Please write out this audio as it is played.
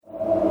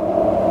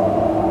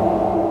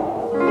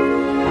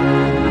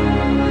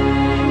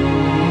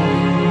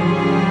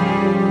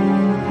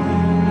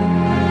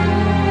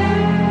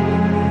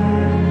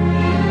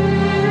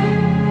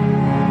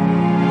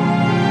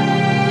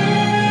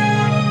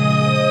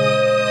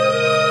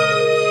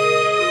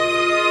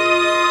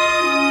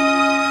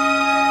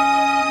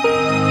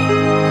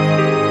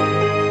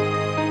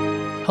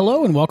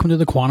welcome to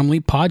the Quantum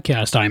Leap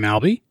Podcast. I'm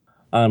Albie.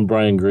 I'm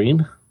Brian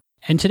Greene.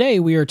 And today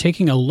we are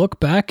taking a look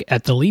back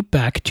at the Leap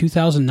Back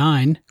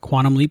 2009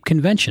 Quantum Leap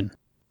Convention.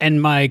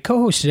 And my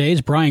co-host today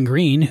is Brian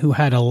Greene, who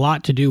had a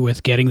lot to do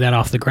with getting that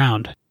off the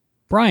ground.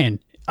 Brian,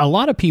 a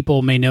lot of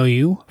people may know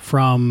you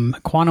from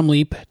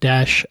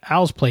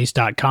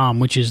quantumleap-owlsplace.com,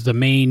 which is the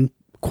main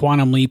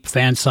Quantum Leap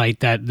fan site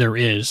that there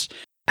is.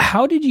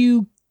 How did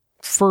you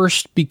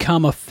first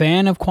become a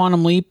fan of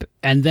Quantum Leap,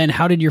 and then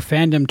how did your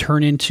fandom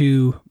turn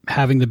into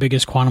having the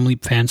biggest Quantum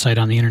Leap fan site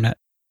on the internet?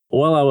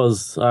 Well,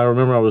 I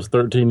remember I was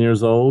 13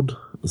 years old,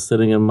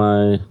 sitting in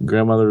my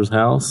grandmother's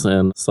house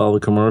and saw the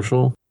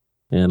commercial.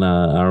 And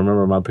I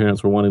remember my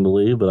parents were wanting to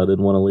leave, but I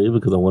didn't want to leave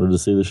because I wanted to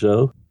see the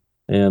show.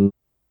 And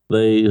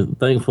they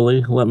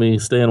thankfully let me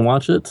stay and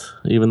watch it,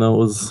 even though it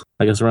was,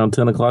 I guess, around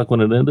 10 o'clock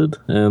when it ended.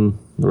 And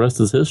the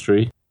rest is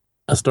history.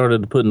 I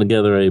started putting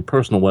together a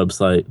personal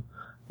website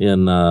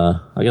in, I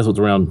guess it was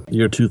around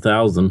year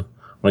 2000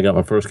 when I got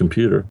my first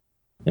computer.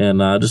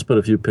 And I just put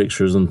a few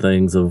pictures and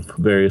things of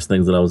various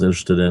things that I was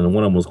interested in. And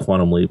one of them was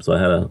Quantum Leap, so I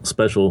had a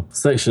special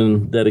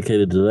section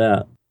dedicated to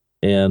that.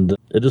 And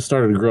it just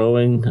started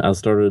growing. I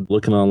started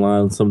looking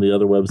online, some of the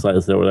other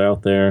websites that were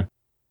out there,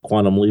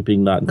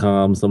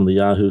 quantumleaping.com, some of the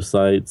Yahoo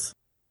sites,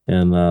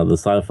 and the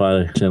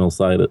Sci-Fi Channel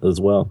site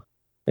as well.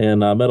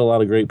 And I met a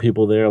lot of great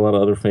people there, a lot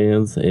of other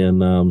fans,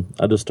 and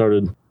I just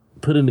started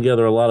putting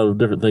together a lot of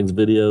different things,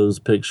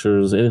 videos,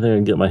 pictures, anything I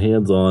can get my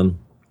hands on,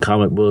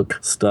 comic book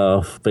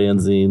stuff,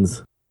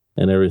 fanzines,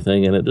 and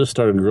everything. And it just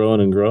started growing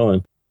and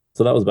growing.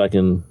 So that was back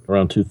in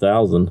around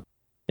 2000.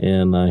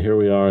 And here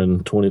we are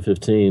in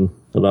 2015,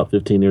 about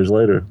 15 years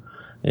later.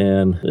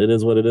 And it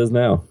is what it is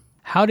now.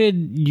 How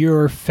did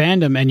your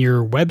fandom and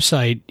your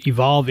website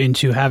evolve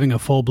into having a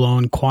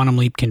full-blown Quantum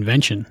Leap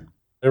convention?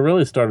 It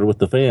really started with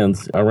the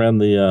fans. I ran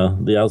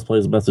the Owls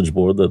Plays message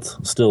board that's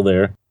still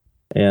there.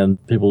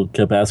 And people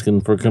kept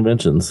asking for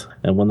conventions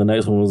and when the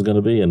next one was going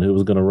to be and who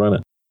was going to run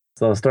it.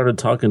 So I started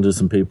talking to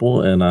some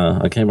people, and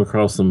I came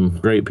across some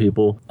great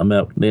people. I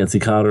met Nancy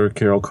Cotter,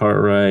 Carol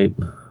Cartwright,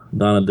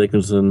 Donna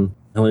Dickinson,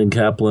 Helene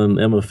Kaplan,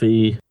 Emma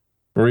Fee,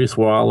 Maurice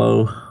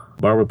Wallow,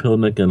 Barbara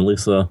Pilnick, and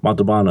Lisa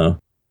Montalbano.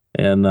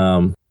 And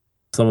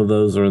some of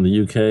those are in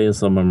the UK, and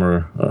some of them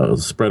are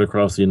spread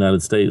across the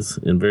United States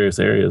in various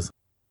areas.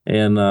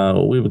 And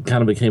we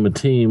kind of became a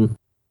team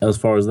as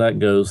far as that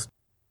goes.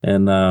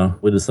 And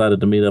we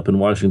decided to meet up in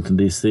Washington,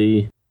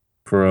 D.C.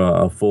 for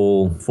a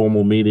full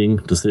formal meeting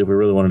to see if we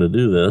really wanted to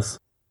do this.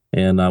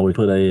 And we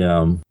put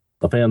a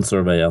fan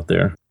survey out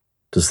there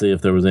to see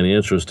if there was any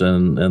interest,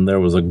 and there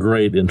was a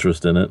great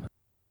interest in it.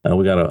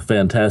 We got a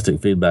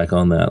fantastic feedback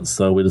on that.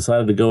 So we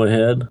decided to go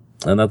ahead,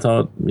 and that's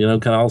how it,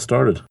 kind of all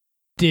started.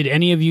 Did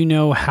any of you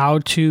know how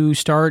to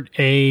start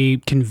a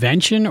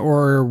convention,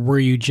 or were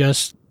you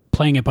just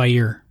playing it by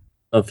ear?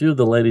 A few of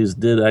the ladies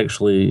did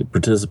actually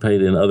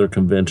participate in other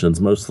conventions,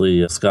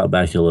 mostly Scott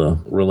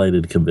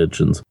Bakula-related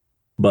conventions.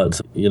 But,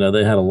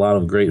 they had a lot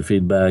of great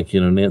feedback.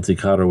 Nancy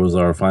Cotter was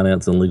our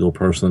finance and legal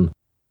person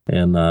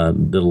and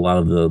did a lot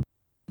of the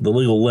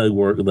legal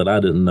legwork that I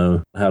didn't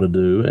know how to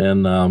do.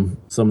 And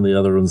some of the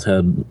other ones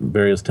had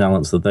various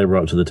talents that they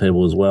brought to the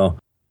table as well.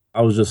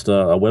 I was just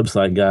a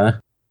website guy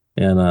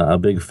and a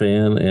big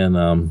fan, and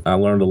I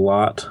learned a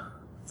lot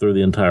through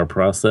the entire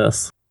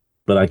process.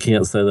 But I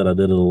can't say that I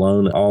did it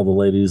alone. All the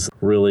ladies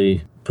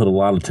really put a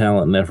lot of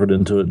talent and effort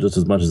into it just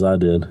as much as I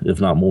did,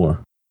 if not more.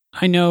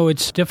 I know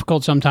it's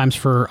difficult sometimes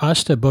for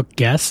us to book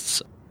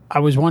guests. I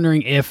was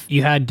wondering if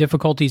you had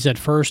difficulties at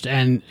first,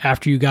 and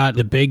after you got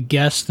the big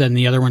guests, then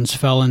the other ones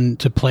fell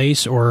into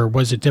place, or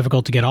was it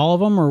difficult to get all of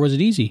them, or was it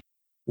easy?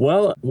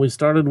 Well, we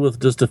started with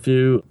just a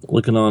few,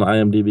 looking on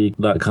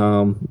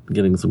imdb.com,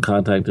 getting some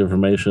contact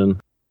information.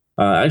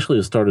 I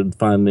actually started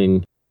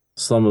finding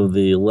some of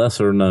the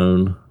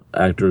lesser-known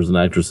actors and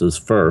actresses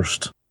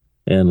first,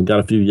 and got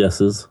a few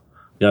yeses,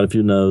 got a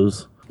few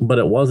nos. But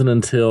it wasn't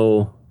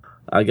until,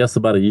 I guess,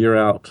 about a year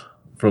out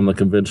from the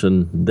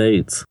convention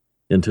dates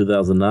in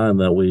 2009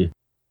 that we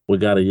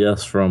got a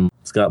yes from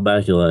Scott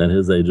Bakula and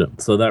his agent.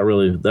 So that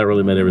really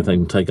made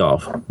everything take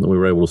off. And we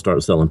were able to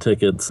start selling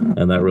tickets,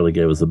 and that really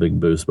gave us a big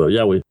boost. But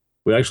yeah, we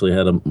actually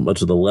had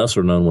much of the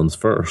lesser known ones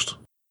first.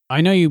 I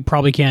know you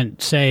probably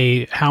can't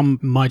say how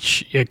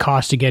much it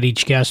costs to get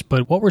each guest,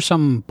 but what were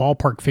some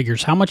ballpark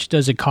figures? How much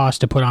does it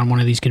cost to put on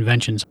one of these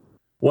conventions?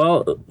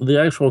 Well,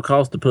 the actual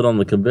cost to put on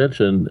the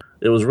convention,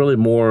 it was really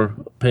more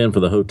paying for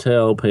the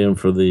hotel, paying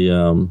for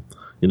the,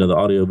 the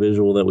audio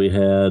visual that we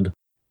had,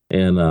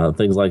 and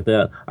things like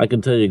that. I can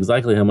tell you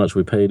exactly how much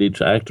we paid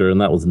each actor, and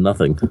that was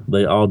nothing.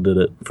 They all did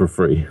it for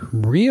free.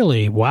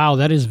 Really? Wow,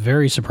 that is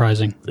very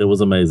surprising. It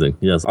was amazing.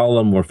 Yes, all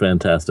of them were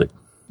fantastic.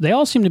 They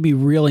all seem to be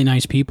really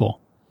nice people.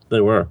 They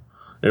were.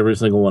 Every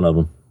single one of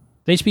them.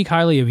 They speak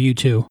highly of you,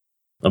 too.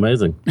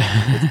 Amazing.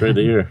 It's great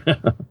to hear.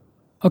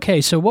 Okay,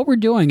 so what we're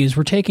doing is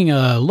we're taking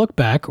a look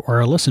back,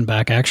 or a listen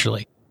back,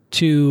 actually,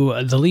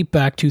 to the Leap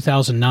Back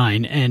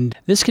 2009. And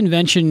this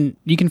convention,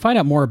 you can find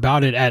out more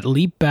about it at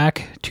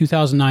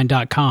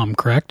leapback2009.com,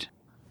 correct?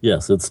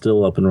 Yes, it's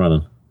still up and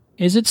running.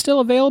 Is it still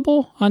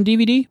available on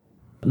DVD?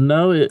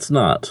 No, it's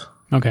not.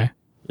 Okay.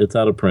 It's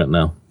out of print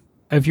now.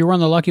 If you're one of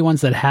the lucky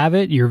ones that have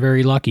it, you're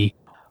very lucky.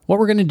 What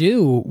we're going to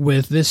do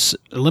with this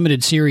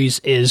limited series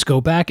is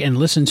go back and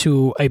listen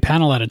to a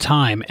panel at a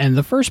time. And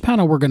the first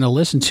panel we're going to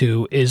listen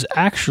to is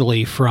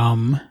actually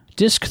from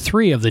disc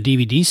 3 of the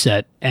DVD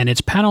set, and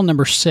it's panel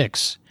number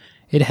 6.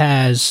 It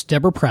has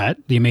Deborah Pratt,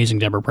 the amazing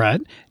Deborah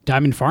Pratt,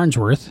 Diamond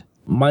Farnsworth,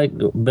 Mike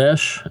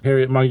Besh,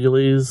 Harriet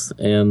Margulies,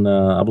 and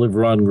I believe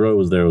Ron Groh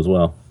was there as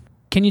well.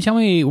 Can you tell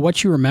me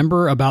what you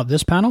remember about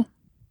this panel?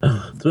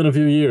 It's been a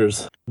few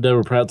years.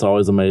 Deborah Pratt's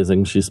always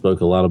amazing. She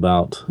spoke a lot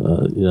about,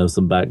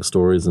 some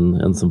backstories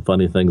and some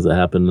funny things that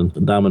happened.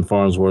 And Diamond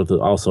Farnsworth is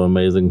also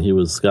amazing. He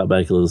was Scott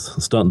Bakula's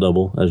stunt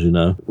double, as you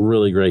know.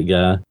 Really great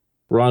guy.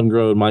 Ron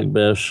Groh and Mike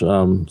Besh,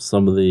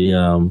 some of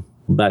the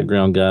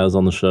background guys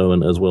on the show,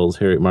 and as well as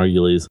Harriet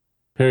Margulies.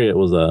 Harriet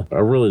was a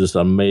really just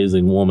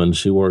amazing woman.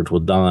 She worked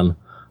with Don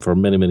for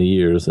many, many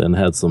years and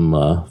had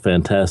some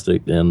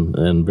fantastic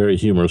and very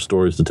humorous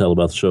stories to tell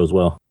about the show as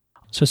well.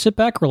 So sit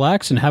back,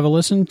 relax, and have a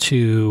listen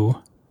to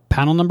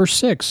panel number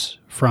 6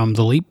 from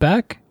The Leap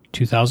Back,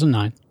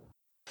 2009.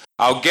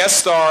 Our guest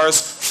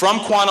stars from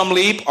Quantum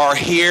Leap are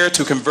here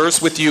to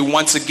converse with you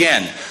once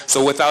again.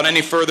 So without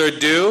any further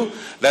ado,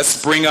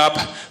 let's bring up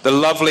the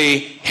lovely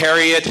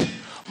Harriet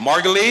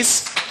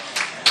Margulies.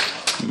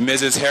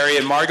 Mrs.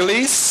 Harriet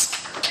Margulies.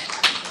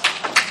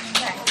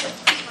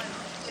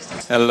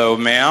 Hello,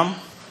 ma'am.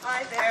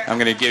 Hi there. I'm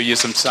going to give you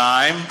some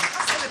time.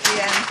 I'll sit at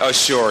the end. Oh,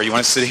 sure. You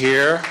want to sit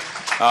here?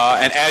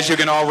 And as you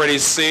can already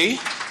see...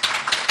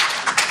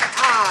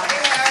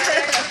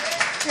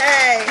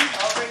 Hey.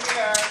 Over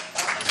here.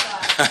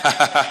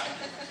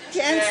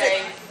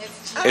 Jay.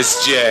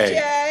 It's Jay.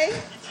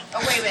 Jay.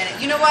 Oh, wait a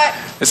minute. You know what?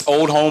 It's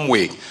Old Home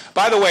Week.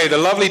 By the way, the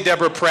lovely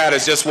Deborah Pratt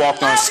has just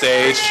walked on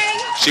stage.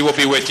 She will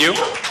be with you.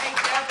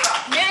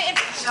 Hey,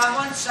 Deborah.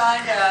 Someone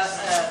signed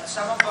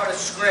someone brought a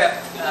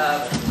script,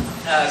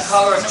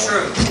 Color of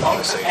Truth,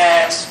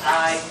 and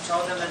I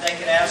told them that they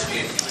could ask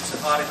you if you would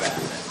some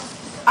autograph.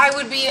 I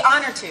would be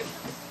honored to.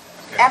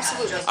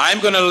 Absolutely. I'm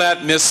going to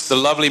let the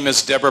lovely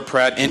Miss Deborah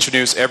Pratt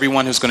introduce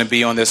everyone who's going to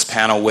be on this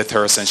panel with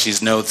her, since she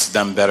knows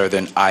them better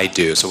than I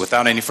do. So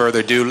without any further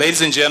ado,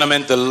 ladies and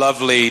gentlemen, the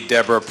lovely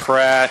Deborah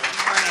Pratt.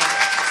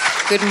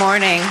 Good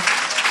morning.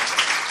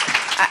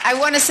 I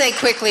want to say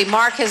quickly,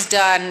 Mark has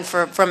done,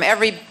 from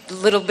every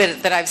little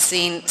bit that I've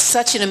seen,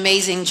 such an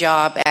amazing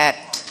job at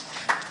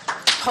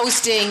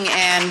hosting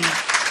and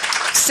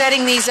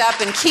setting these up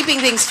and keeping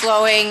things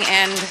flowing.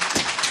 And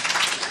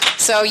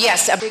so,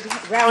 yes, a big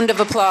round of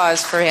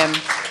applause for him.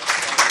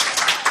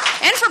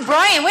 And for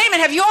Brian. Wait a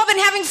minute, have you all been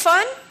having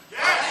fun?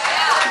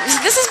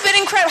 Yeah. This has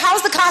been incredible.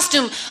 How's the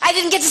costume? I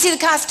didn't get to see the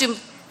costume.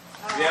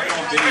 We have it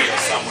on video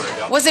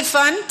somewhere. Was it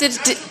fun?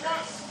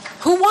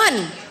 Who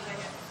won?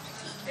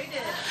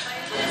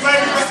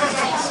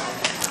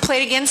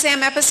 Play it again,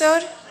 Sam,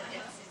 episode?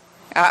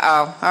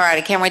 Uh-oh. All right,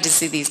 I can't wait to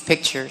see these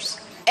pictures.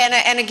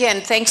 And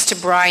again, thanks to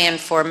Brian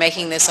for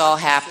making this all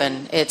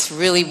happen. It's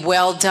really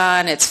well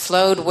done. It's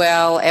flowed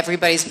well.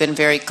 Everybody's been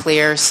very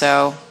clear,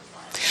 so...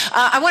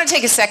 I want to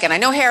take a second. I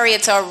know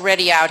Harriet's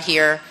already out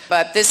here,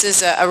 but this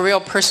is a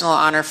real personal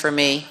honor for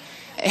me.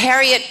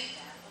 Harriet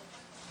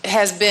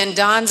has been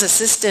Don's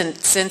assistant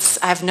since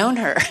I've known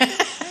her.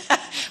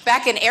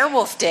 Back in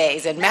Airwolf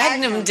days and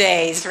Magnum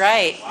days,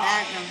 right?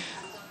 Magnum.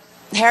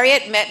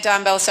 Harriet met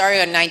Don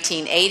Belisario in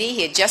 1980.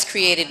 He had just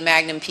created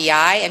Magnum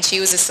PI, and she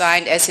was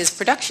assigned as his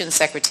production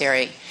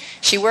secretary.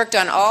 She worked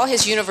on all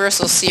his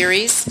Universal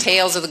series,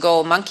 Tales of the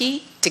Gold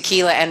Monkey,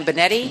 Tequila and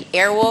Bonetti,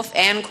 Airwolf,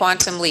 and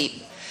Quantum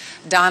Leap.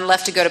 Don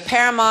left to go to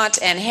Paramount,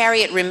 and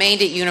Harriet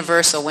remained at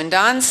Universal. When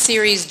Don's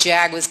series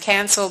Jag was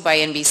canceled by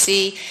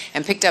NBC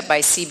and picked up by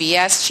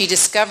CBS, she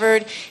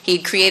discovered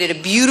he'd created a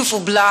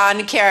beautiful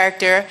blonde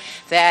character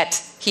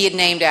that he had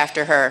named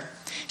after her.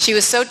 She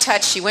was so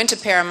touched, she went to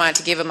Paramount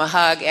to give him a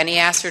hug, and he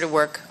asked her to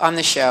work on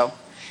the show,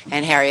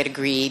 and Harriet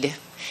agreed.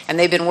 And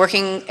they've been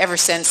working ever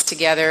since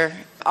together,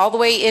 all the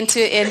way into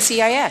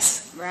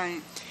NCIS.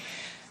 Right.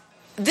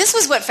 This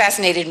was what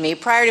fascinated me.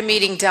 Prior to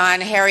meeting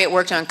Don, Harriet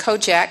worked on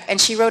Kojak, and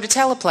she wrote a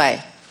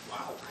teleplay.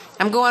 Wow.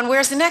 I'm going,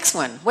 where's the next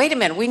one? Wait a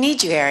minute, we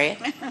need you, Harriet.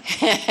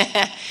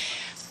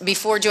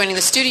 Before joining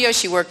the studio,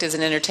 she worked as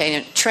an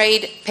entertainment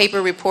trade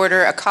paper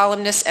reporter, a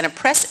columnist, and a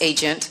press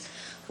agent.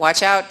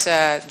 Watch out,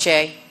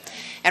 Jay.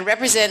 And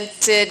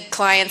represented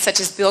clients such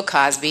as Bill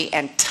Cosby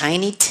and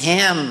Tiny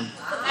Tim.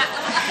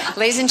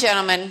 Ladies and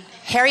gentlemen,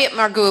 Harriet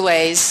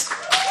Margulies.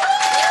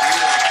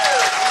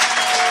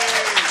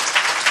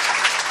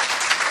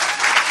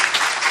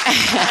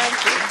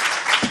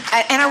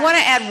 And I want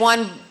to add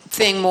one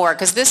thing more,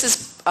 because this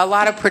is a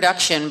lot of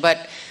production,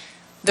 but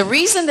the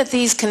reason that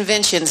these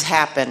conventions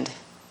happened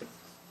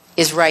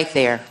is right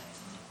there.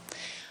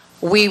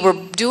 We were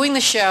doing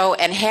the show,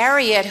 and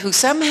Harriet, who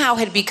somehow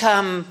had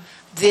become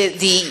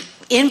the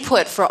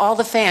input for all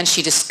the fans,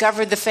 she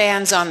discovered the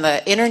fans on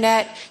the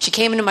internet. She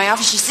came into my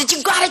office, she said,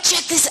 you've got to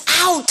check this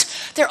out.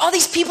 There are all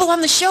these people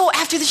on the show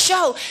after the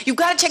show. You've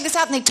got to check this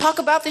out, and they talk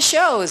about the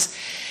shows.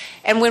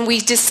 And when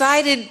we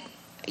decided,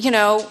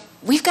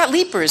 we've got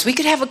leapers, we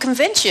could have a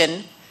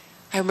convention,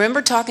 I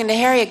remember talking to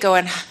Harriet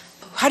going,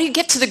 how do you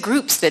get to the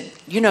groups that,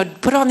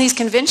 put on these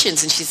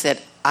conventions? And she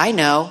said, I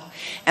know.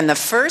 And the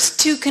first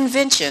 2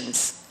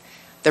 conventions,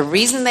 the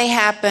reason they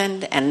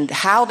happened and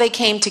how they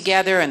came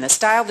together and the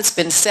style that's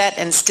been set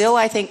and still,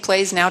 I think,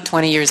 plays now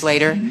 20 years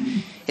later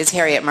is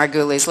Harriet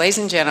Margulies. Ladies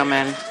and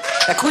gentlemen,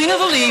 the Queen of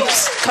the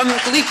Leaps,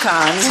 Leap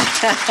Cons.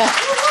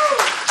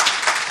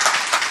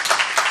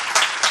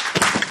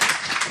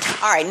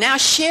 All right, now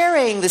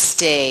sharing the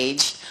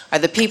stage are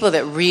the people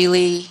that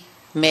really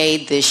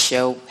made this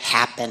show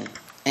happen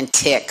and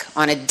tick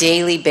on a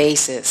daily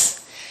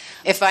basis.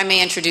 If I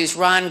may introduce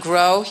Ron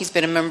Groh, he's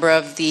been a member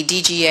of the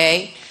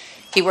DGA.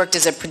 He worked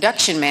as a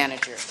production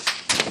manager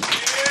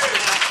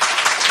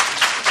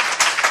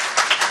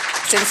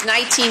since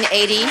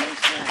 1980,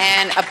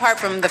 and apart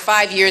from the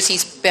 5 years he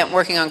spent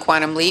working on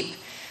Quantum Leap,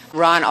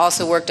 Ron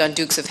also worked on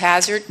Dukes of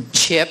Hazzard,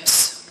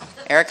 Chips,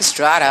 Eric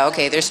Estrada,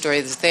 okay, their story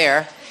is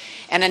there,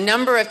 and a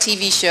number of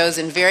TV shows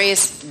and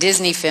various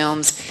Disney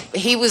films.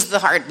 He was the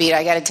heartbeat,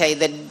 I got to tell you,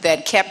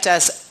 that kept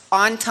us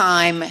on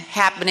time,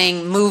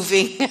 happening,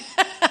 moving.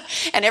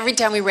 And every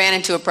time we ran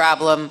into a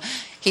problem,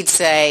 he'd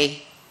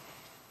say,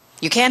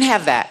 you can't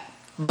have that,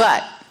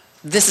 but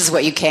this is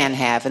what you can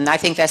have. And I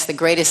think that's the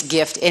greatest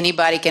gift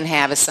anybody can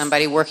have is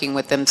somebody working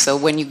with them. So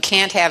when you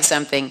can't have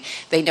something,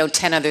 they know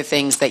 10 other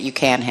things that you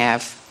can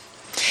have.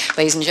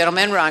 Ladies and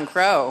gentlemen, Ron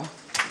Crow.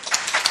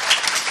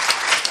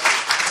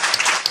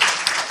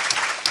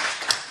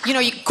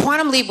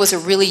 Quantum Leap was a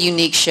really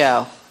unique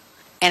show.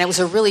 And it was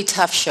a really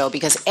tough show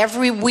because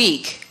every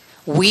week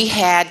we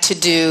had to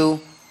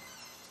do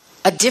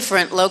a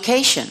different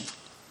location.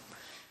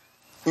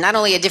 Not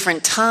only a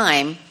different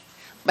time,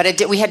 but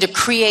we had to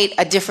create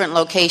a different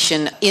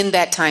location in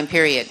that time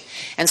period.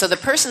 And so the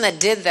person that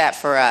did that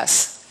for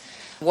us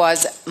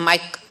was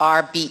Mike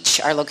R.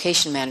 Beach, our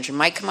location manager.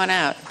 Mike, come on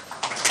out.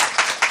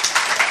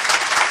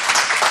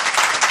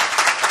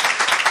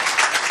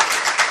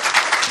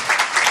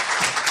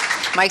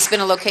 Mike's been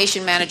a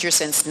location manager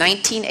since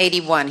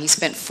 1981. He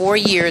spent 4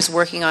 years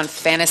working on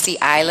Fantasy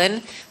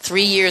Island,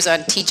 3 years on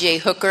TJ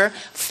Hooker,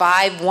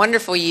 5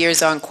 wonderful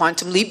years on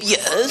Quantum Leap,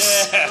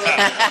 yes,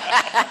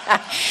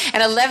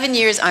 and 11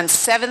 years on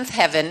Seventh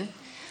Heaven,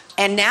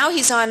 and now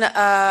he's on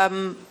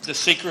The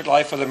Secret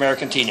Life of the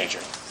American Teenager,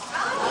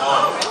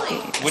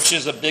 which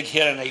is a big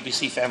hit on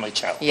ABC Family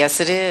Channel. Yes,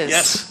 it is.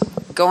 Yes.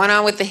 Going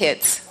on with the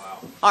hits.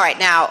 All right,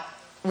 now,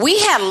 we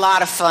had a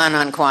lot of fun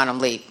on Quantum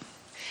Leap.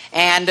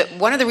 And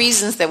one of the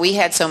reasons that we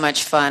had so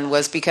much fun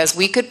was because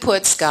we could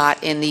put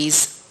Scott in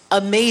these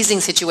amazing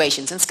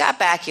situations. And Scott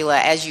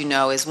Bakula, as you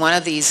know, is one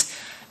of these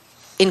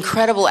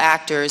incredible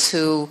actors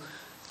who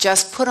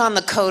just put on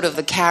the coat of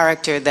the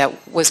character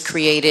that was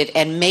created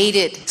and made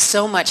it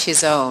so much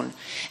his own.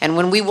 And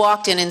when we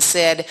walked in and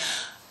said,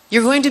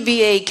 you're going to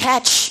be a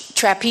catch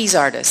trapeze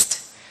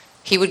artist,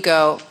 he would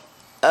go,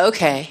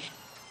 okay.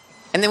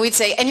 And then we'd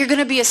say, and you're going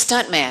to be a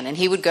stuntman. And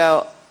he would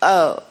go,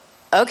 oh,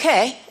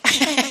 okay.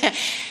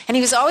 And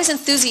he was always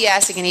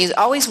enthusiastic and he was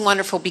always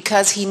wonderful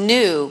because he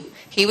knew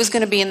he was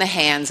going to be in the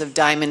hands of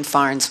Diamond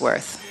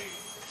Farnsworth.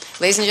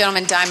 Ladies and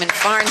gentlemen, Diamond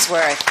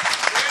Farnsworth.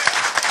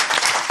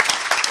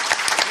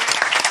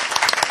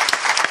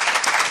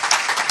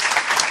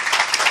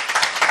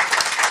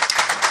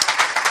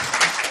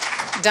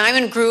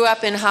 Diamond grew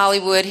up in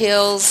Hollywood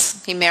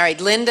Hills. He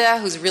married Linda,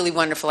 who's really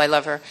wonderful. I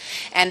love her.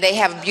 And they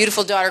have a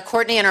beautiful daughter,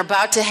 Courtney, and are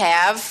about to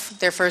have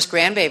their first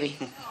grandbaby.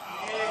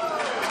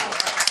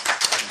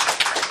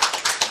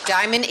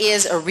 Diamond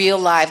is a real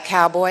live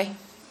cowboy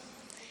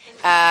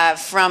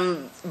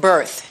from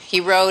birth.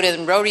 He rode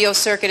in rodeo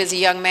circuit as a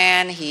young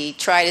man. He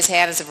tried his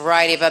hand at a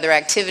variety of other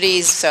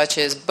activities such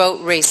as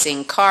boat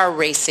racing, car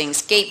racing,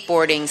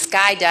 skateboarding,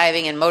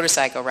 skydiving, and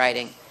motorcycle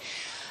riding.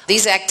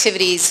 These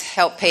activities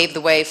helped pave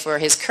the way for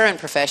his current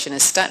profession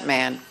as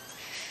stuntman.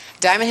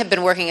 Diamond had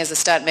been working as a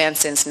stuntman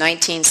since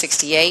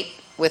 1968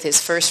 with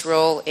his first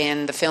role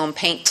in the film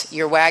Paint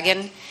Your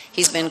Wagon.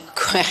 He's been,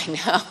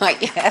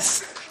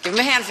 yes, give him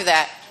a hand for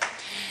that.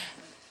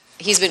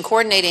 He's been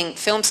coordinating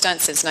film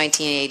stunts since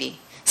 1980.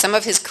 Some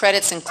of his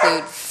credits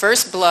include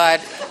First Blood.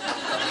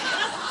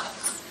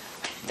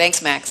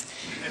 Thanks, Max.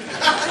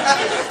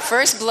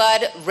 First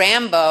Blood,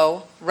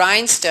 Rambo,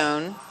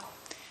 Rhinestone,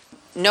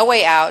 No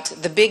Way Out,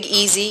 The Big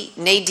Easy,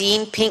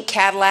 Nadine, Pink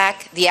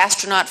Cadillac, The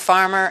Astronaut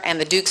Farmer,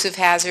 and The Dukes of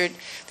Hazzard.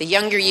 The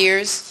younger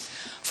years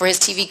for his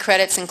TV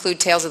credits include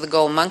Tales of the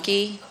Gold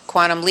Monkey,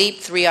 Quantum Leap,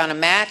 3 on a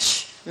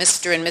Match,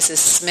 Mr. and Mrs.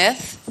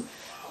 Smith,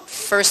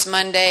 First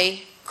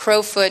Monday,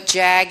 Crowfoot,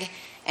 Jag,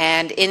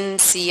 and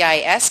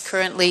NCIS,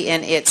 currently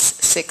in its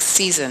 6th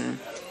season.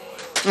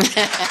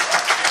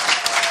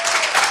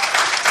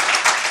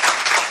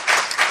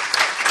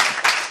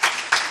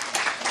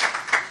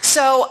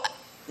 So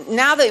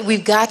now that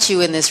we've got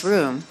you in this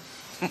room,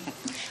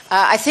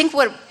 I think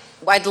what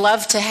I'd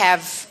love to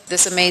have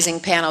this amazing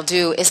panel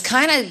do is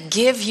kind of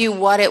give you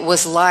what it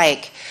was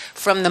like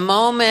from the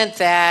moment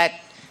that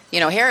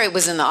Harry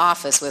was in the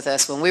office with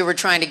us when we were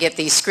trying to get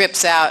these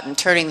scripts out and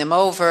turning them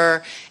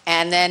over,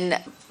 and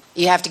then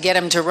you have to get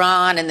them to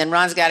Ron, and then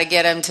Ron's got to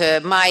get them to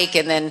Mike,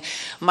 and then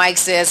Mike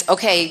says,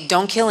 okay,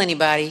 don't kill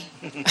anybody.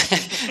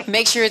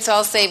 Make sure it's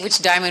all safe,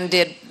 which Diamond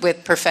did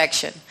with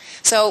perfection.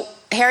 So,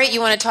 Harriet,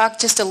 you want to talk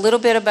just a little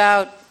bit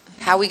about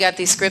how we got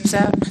these scripts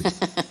out?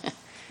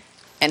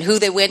 And who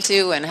they went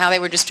to and how they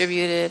were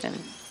distributed?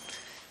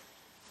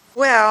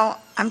 Well,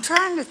 I'm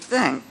trying to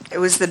think. It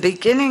was the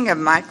beginning of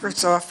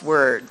Microsoft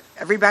Word.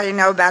 Everybody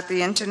know about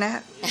the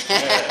internet?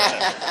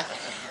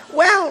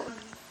 Well,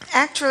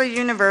 actually,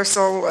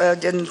 Universal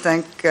didn't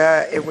think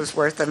it was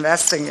worth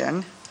investing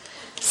in.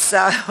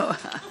 So,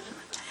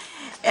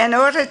 in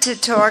order to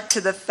talk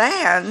to the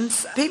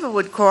fans, people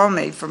would call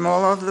me from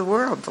all over the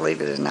world,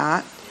 believe it or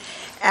not.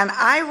 And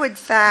I would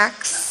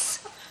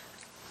fax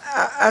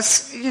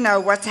us,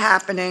 what's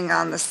happening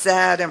on the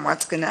set and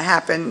what's going to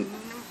happen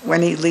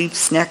when he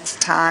leaves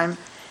next time.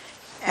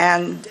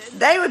 And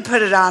they would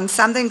put it on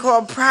something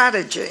called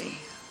Prodigy,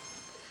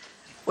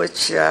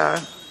 which I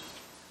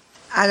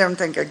don't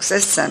think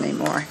exists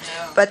anymore.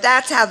 But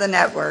that's how the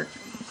network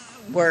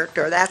worked,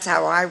 or that's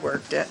how I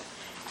worked it.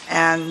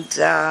 And,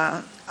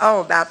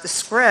 about the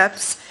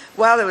scripts,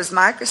 well, there was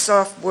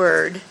Microsoft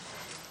Word,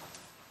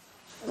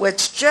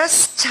 which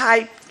just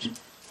typed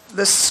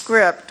the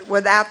script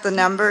without the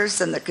numbers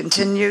and the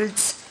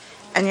continueds,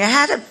 and you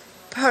had to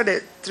put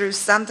it through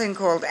something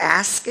called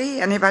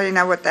ASCII. Anybody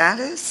know what that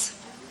is?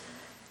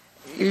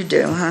 You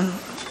do, huh?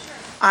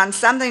 On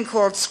something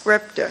called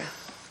Scripter.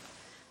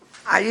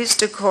 I used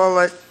to call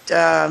it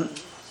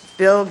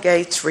Bill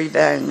Gates'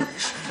 Revenge.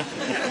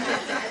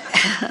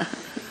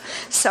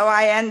 So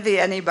I envy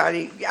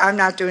anybody. I'm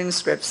not doing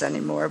scripts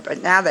anymore,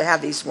 but now they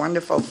have these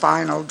wonderful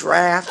final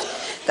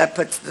draft that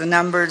puts the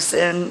numbers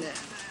in,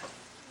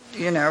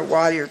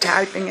 while you're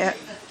typing it.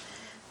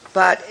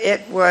 But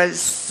it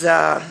was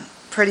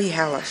pretty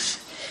hellish.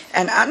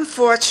 And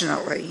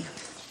unfortunately,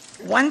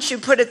 once you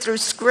put it through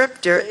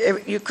Scripter,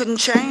 you couldn't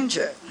change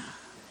it.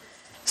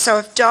 So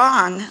if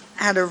Don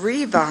had a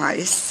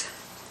revise,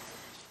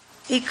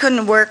 he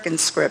couldn't work in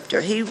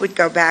Scripter. He would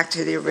go back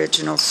to the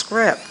original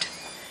script,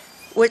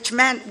 which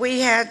meant we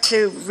had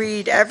to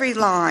read every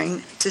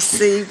line to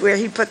see where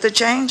he put the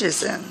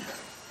changes in.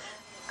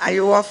 Are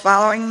you all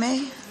following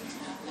me?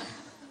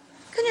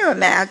 Can you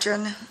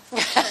imagine?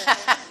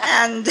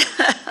 And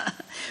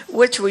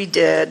which we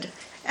did.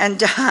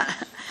 And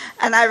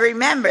I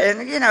remember,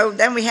 and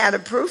then we had to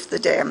proof the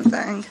damn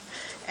thing.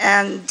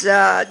 And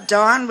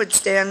Don would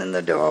stand in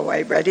the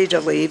doorway ready to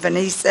leave, and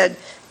he said,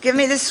 "Give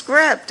me the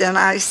script." And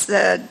I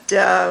said,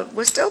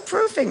 "We're still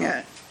proofing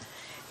it."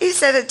 He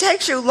said, "It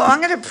takes you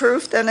longer to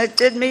proof than it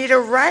did me to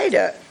write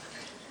it."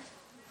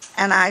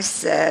 And I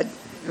said,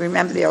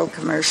 remember the old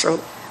commercial,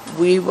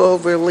 "We will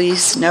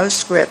release no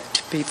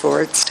script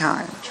before it's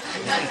time."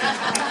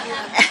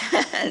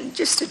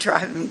 Just to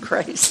drive him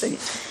crazy.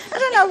 I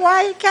don't know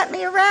why he kept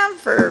me around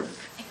for,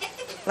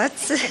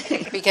 let's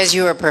see. Because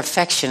you were a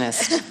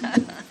perfectionist.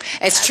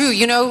 It's true.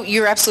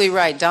 You're absolutely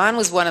right. Don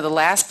was one of the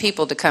last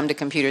people to come to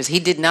computers. He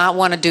did not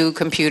want to do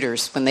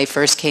computers when they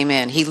first came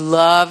in. He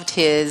loved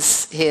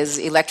his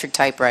electric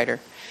typewriter.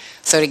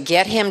 So to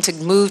get him to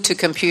move to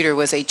computer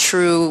was a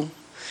true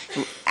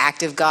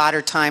act of God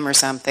or time or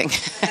something.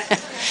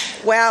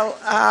 Well,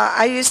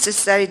 I used to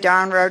say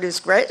Don wrote his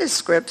greatest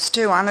scripts,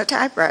 too, on a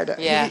typewriter.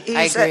 Yeah,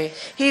 I agree.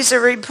 He's a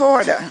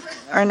reporter,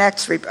 or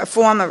a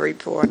former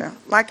reporter,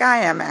 like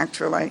I am,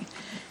 actually.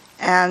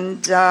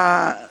 And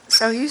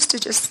so he used to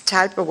just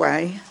type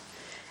away.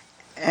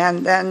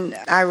 And then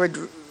I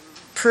would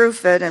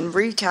proof it and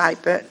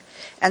retype it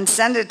and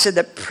send it to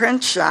the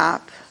print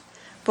shop.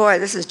 Boy,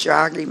 this is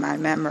jogging my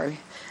memory.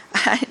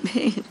 I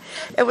mean,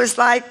 it was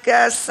like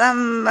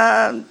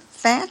some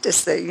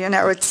fantasy.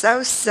 It's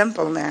so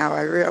simple now.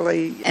 I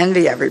really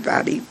envy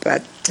everybody.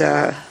 But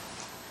and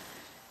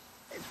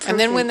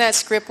then when that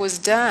script was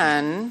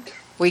done,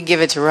 we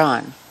give it to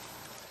Ron.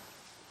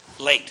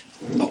 Late.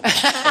 Oh.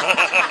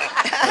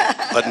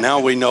 But now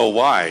we know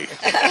why.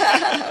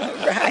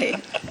 Right.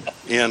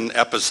 In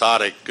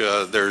episodic,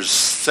 there's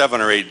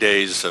 7 or 8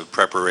 days of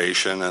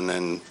preparation, and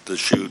then the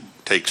shoot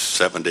takes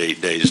 7 to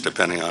 8 days,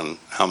 depending on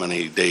how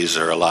many days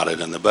are allotted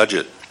in the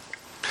budget.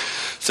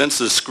 Since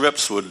the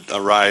scripts would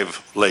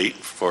arrive late,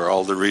 for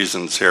all the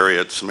reasons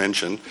Harriet's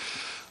mentioned,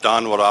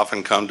 Don would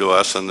often come to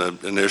us in the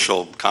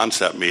initial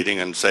concept meeting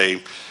and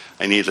say,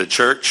 "I need a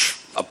church,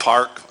 a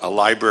park, a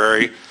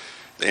library."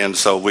 And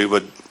so we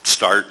would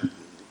start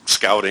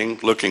scouting,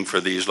 looking for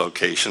these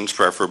locations,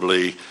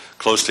 preferably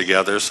close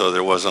together, so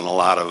there wasn't a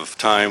lot of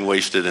time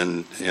wasted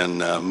in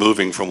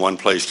moving from one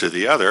place to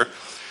the other.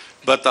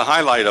 But the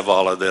highlight of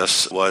all of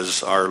this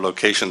was our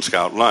location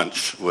scout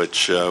lunch,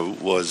 which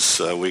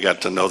we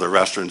got to know the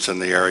restaurants in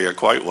the area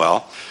quite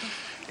well.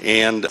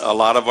 And a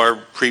lot of our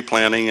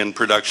pre-planning and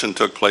production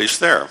took place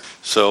there.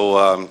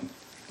 So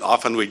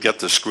often we'd get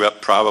the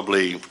script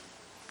probably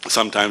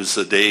sometimes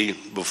the day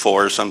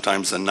before,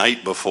 sometimes the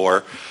night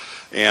before.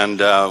 And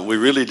we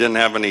really didn't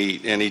have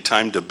any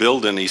time to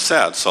build any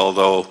sets,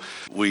 although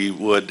we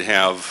would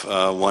have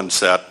one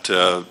set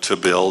to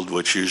build,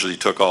 which usually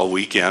took all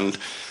weekend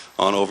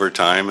on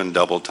overtime and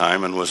double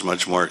time and was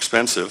much more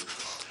expensive.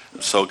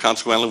 So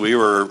consequently, we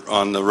were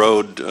on the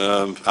road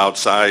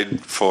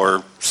outside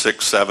for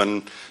 6,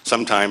 7,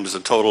 sometimes a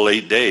total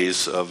 8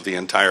 days of the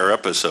entire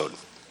episode.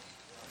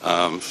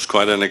 It was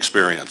quite an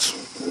experience.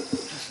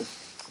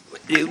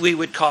 We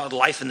would call it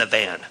life in the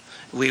van.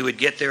 We would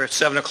get there at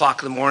 7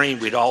 o'clock in the morning.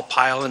 We'd all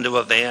pile into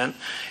a van,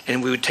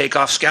 and we would take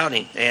off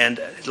scouting. And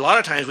a lot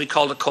of times we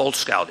called it cold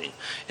scouting.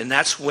 And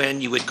that's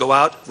when you would go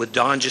out with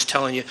Don just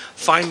telling you,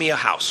 find me a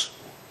house.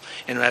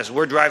 And as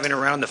we're driving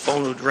around, the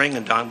phone would ring,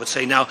 and Don would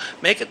say, now,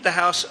 make it the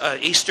house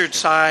eastern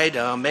side,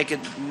 make it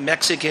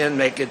Mexican,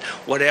 make it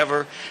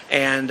whatever.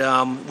 And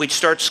we'd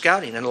start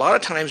scouting. And a lot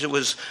of times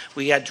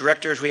we had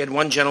directors. We had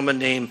one gentleman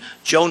named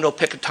Joe No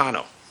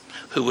Picatano,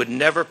 who would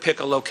never pick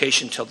a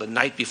location till the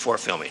night before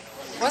filming.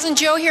 Wasn't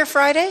Joe here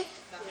Friday?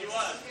 He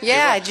was.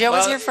 Yeah, Joe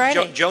was here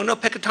Friday. Joe No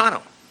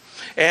Picatano.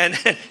 And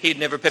he'd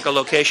never pick a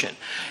location.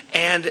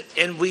 And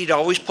we'd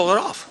always pull it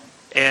off.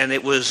 And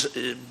it was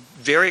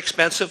very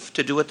expensive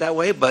to do it that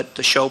way, but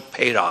the show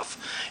paid off.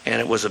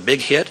 And it was a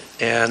big hit.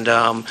 And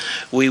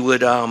we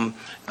would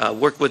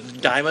work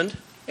with Diamond,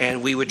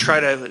 and we would try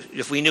to,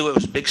 if we knew it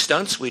was big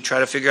stunts, we'd try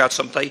to figure out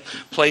some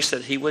place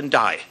that he wouldn't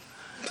die.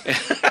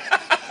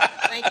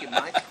 Thank you,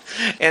 Mike.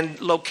 And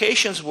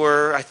locations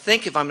were, I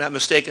think, if I'm not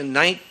mistaken,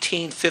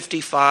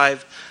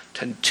 1955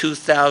 to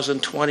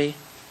 2020.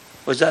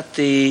 Was that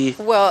the...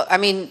 Well, I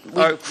mean...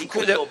 We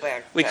couldn't go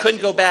back. We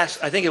couldn't go back.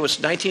 I think it was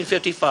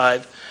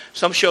 1955.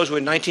 Some shows were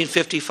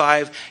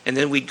 1955, and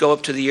then we'd go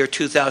up to the year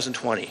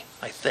 2020,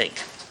 I think.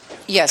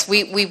 Yes,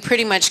 we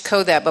pretty much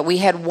code that, but we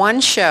had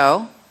one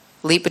show,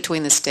 Leap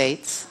Between the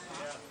States,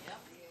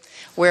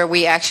 where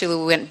we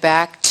actually went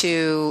back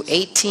to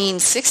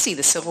 1860,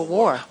 the Civil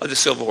War. Oh, the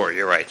Civil War,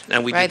 you're right.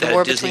 And we Right, did the that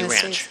war at Disney between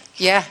the Ranch. states.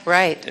 Yeah,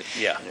 right.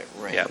 Yeah.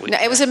 No,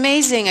 it was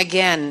amazing,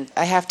 again,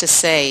 I have to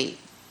say,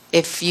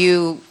 if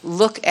you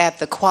look at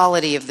the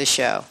quality of the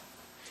show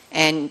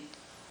and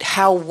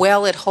how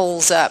well it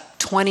holds up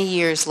 20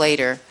 years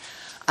later,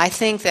 I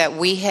think that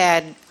we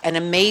had an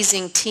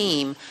amazing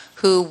team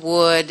who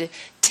would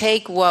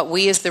take what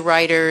we as the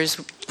writers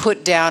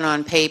put down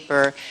on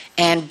paper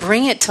and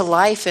bring it to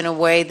life in a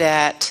way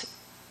that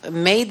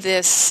made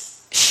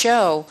this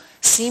show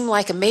seem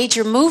like a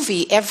major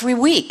movie every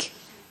week.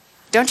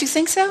 Don't you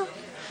think so?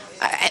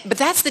 But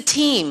that's the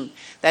team.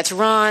 That's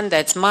Ron,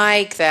 that's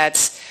Mike,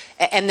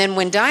 and then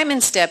when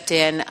Diamond stepped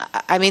in,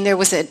 I mean,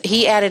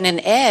 he added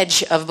an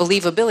edge of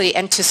believability,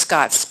 and to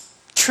Scott's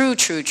true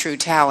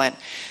talent,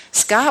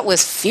 Scott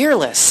was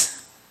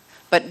fearless.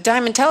 But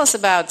Diamond, tell us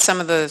about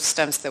some of the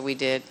stunts that we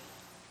did.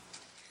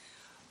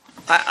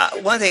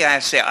 One thing I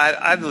have to say,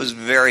 I was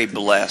very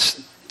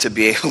blessed to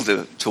be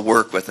able to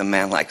work with a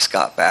man like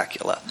Scott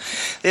Bakula.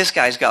 This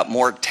guy's got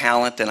more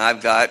talent than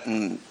I've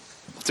gotten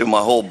through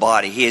my whole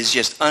body. He is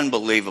just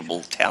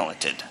unbelievable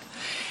talented.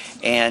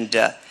 And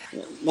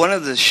one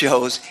of the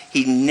shows,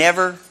 he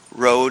never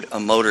rode a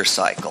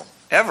motorcycle,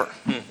 ever.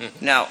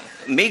 Now,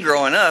 me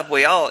growing up,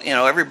 we all,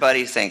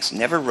 everybody thinks,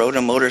 never rode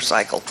a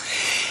motorcycle.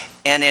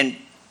 And in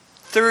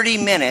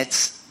 30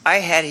 minutes, I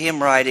had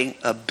him riding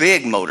a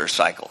big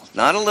motorcycle.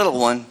 Not a little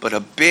one, but a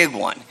big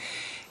one.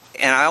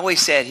 And I always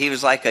said he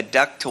was like a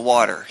duck to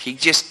water. He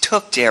just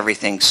took to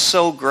everything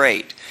so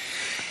great.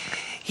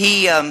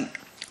 He, on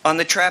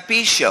the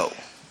trapeze show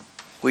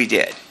we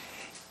did,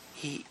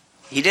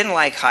 he didn't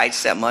like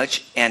heights that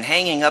much, and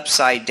hanging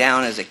upside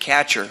down as a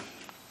catcher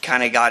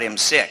kind of got him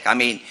sick. I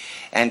mean,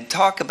 and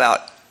talk about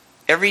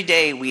every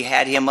day we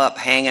had him up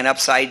hanging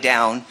upside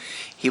down.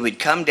 He would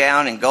come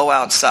down and go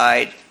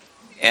outside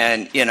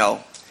and,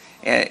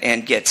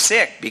 and get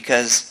sick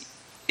because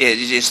it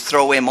just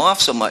throw him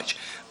off so much.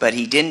 But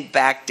he didn't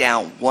back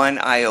down one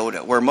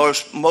iota, where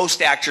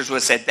most actors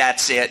would say,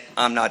 that's it,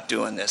 I'm not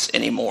doing this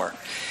anymore.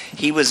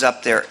 He was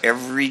up there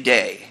every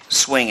day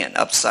swinging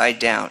upside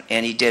down,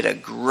 and he did a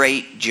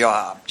great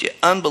job.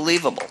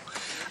 Unbelievable.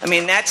 I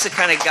mean, that's the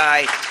kind of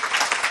guy,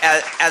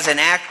 as an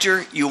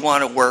actor, you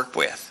want to work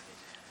with.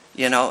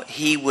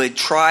 He would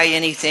try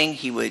anything.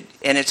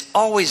 And it's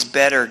always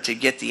better to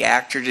get the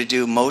actor to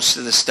do most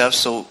of the stuff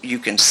so you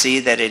can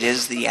see that it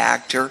is the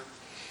actor.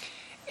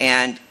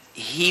 And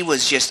he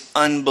was just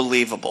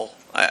unbelievable.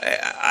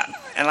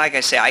 And like I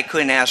say, I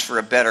couldn't ask for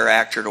a better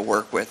actor to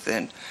work with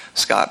than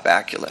Scott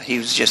Bakula. He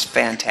was just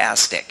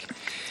fantastic.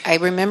 I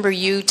remember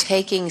you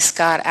taking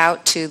Scott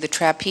out to the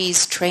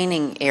trapeze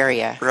training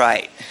area.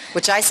 Right.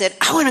 Which I said,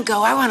 I want to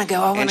go.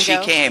 And she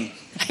came.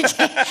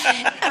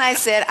 And I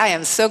said, I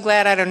am so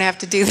glad I don't have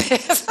to do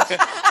this.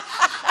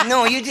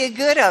 No, you did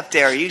good up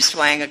there. You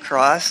swang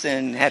across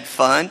and had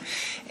fun.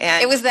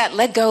 And it was that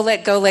let go.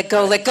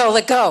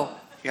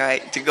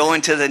 Right, to go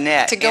into the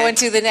net.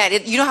 Into the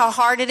net. You know how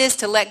hard it is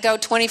to let go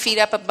 20 feet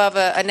up above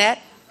a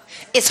net?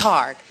 It's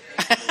hard.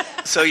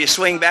 So you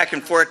swing back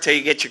and forth till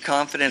you get your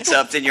confidence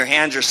up, then your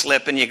hands are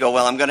slipping, you go,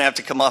 well, I'm going to have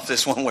to come off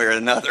this one way or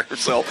another.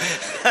 So,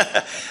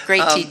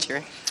 great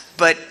teacher.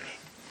 But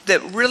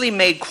that really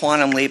made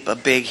Quantum Leap a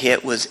big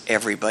hit was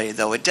everybody,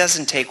 though. It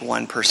doesn't take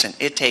one person.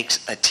 It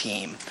takes a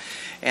team.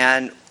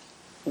 And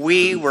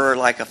we were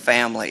like a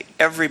family.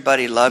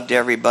 Everybody loved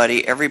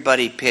everybody.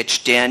 Everybody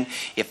pitched in.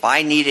 If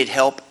I needed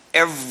help,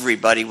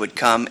 everybody would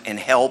come and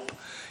help.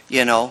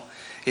 You know,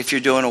 if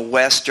you're doing a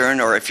Western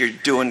or if you're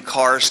doing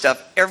car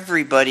stuff,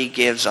 everybody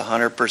gives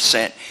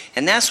 100%.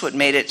 And that's what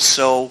made it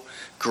so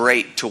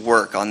great to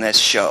work on this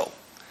show,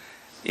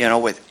 you know,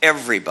 with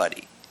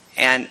everybody.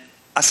 And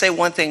I'll say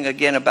one thing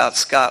again about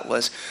Scott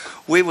was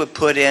we would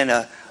put in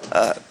a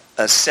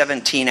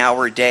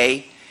 17-hour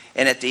day,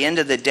 and at the end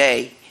of the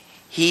day,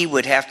 he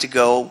would have to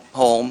go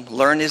home,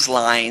 learn his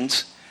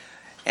lines,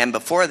 and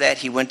before that,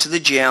 he went to the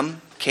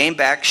gym, came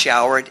back,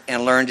 showered,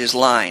 and learned his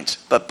lines.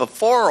 But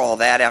before all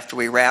that, after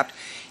we wrapped,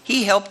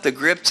 he helped the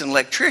grips and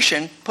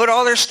electrician put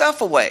all their stuff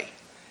away.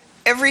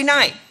 Every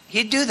night,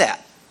 he'd do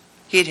that.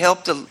 He'd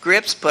help the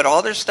grips put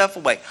all their stuff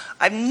away.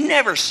 I've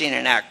never seen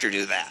an actor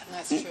do that.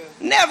 That's true.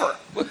 Never.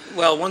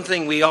 Well, one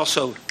thing we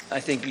also, I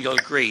think you'll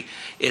agree,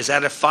 is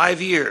out of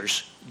 5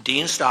 years,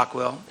 Dean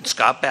Stockwell and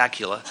Scott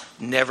Bakula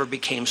never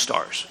became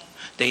stars.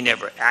 They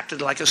never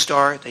acted like a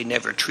star. They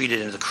never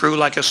treated the crew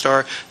like a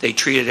star. They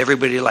treated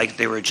everybody like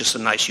they were just a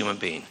nice human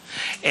being.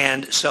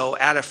 And so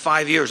out of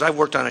 5 years, I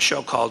worked on a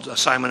show called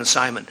Simon &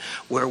 Simon,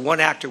 where one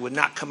actor would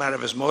not come out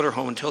of his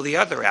motorhome until the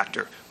other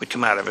actor would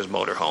come out of his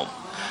motorhome.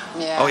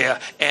 Yeah. Oh, yeah.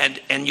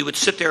 And you would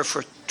sit there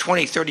for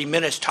 20, 30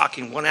 minutes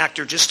talking one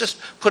actor just to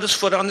put his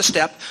foot on the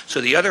step so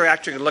the other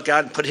actor could look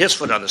out and put his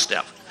foot on the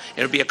step.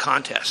 It would be a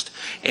contest.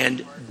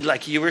 And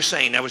like you were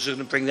saying, I was going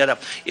to bring that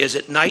up, is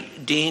at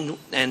night, Dean,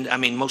 and I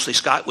mean mostly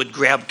Scott, would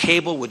grab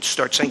cable, would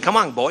start saying, come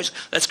on, boys,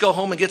 let's go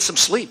home and get some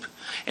sleep.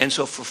 And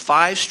so for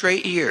 5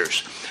 straight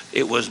years,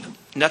 it was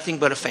nothing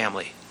but a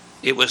family.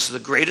 It was the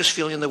greatest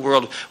feeling in the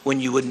world when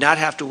you would not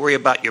have to worry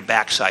about your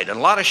backside. In a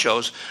lot of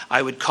shows,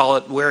 I would call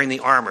it wearing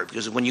the armor,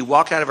 because when you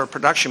walk out of a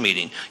production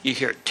meeting, you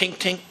hear tink,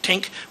 tink,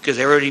 tink, because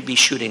everybody would be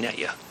shooting at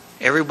you.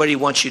 Everybody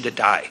wants you to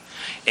die.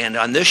 And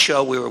on this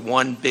show, we were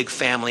one big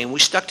family, and we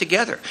stuck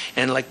together.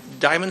 And like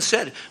Diamond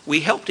said, we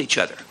helped each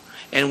other.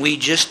 And we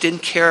just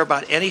didn't care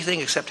about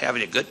anything except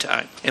having a good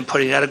time and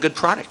putting out a good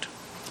product.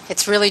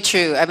 It's really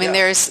true. I mean,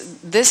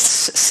 this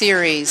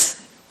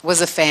series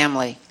was a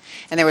family.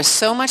 And there was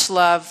so much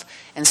love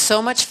and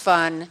so much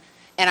fun.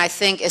 And I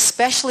think,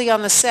 especially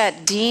on the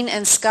set, Dean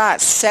and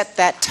Scott set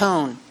that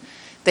tone.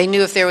 They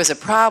knew if there was a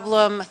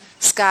problem.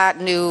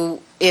 Scott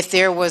knew if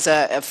there was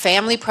a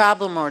family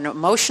problem or an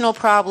emotional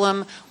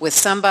problem with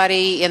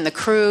somebody in the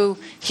crew.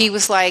 He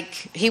was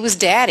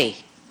daddy.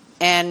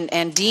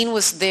 And Dean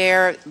was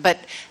there, but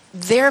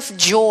their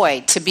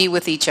joy to be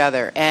with each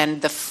other and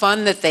the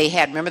fun that they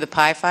had. Remember the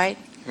pie fight?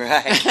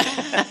 Right.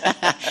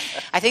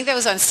 I think that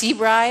was on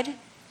Seabride.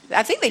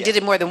 I think they did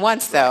it more than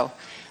once, though.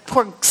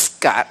 Poor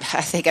Scott.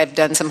 I think I've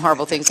done some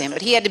horrible things to him,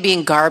 but he had to be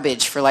in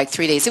garbage for like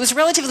 3 days. It was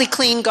relatively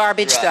clean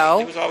garbage, though.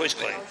 It was always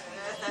clean.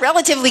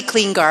 Relatively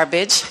clean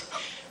garbage.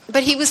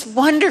 But he was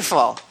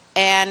wonderful.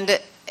 And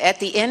at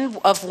the end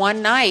of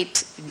one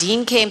night,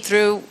 Dean came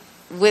through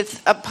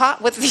with a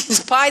pot with these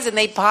pies, and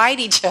they pied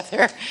each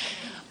other.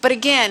 But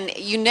again,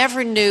 you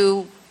never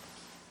knew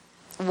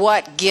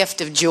what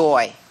gift of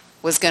joy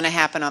was going to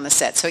happen on the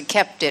set. So it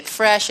kept it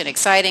fresh and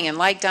exciting, and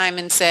like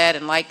Diamond said,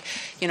 and like,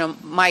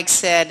 Mike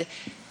said,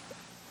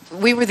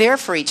 we were there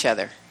for each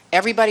other.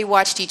 Everybody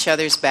watched each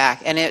other's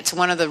back, and it's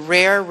one of the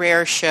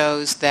rare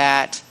shows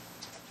that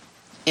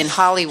in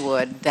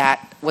Hollywood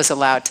that was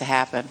allowed to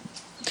happen.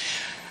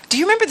 Do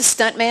you remember the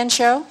Stuntman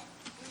show?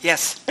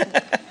 Yes.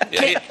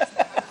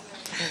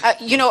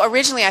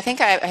 Originally, I think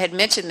I had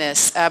mentioned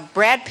this.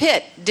 Brad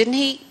Pitt, didn't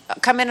he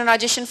come in and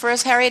audition for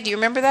us, Harriet? Do you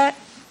remember that?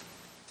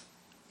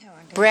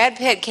 Brad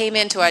Pitt came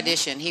in to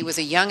audition. He was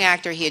a young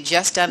actor. He had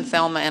just done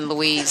Thelma and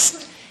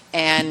Louise,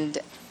 and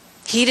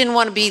he didn't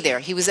want to be there.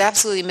 He was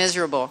absolutely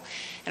miserable.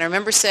 And I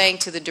remember saying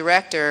to the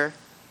director,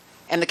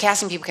 and the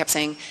casting people kept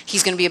saying,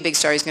 he's going to be a big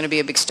star, he's going to be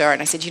a big star.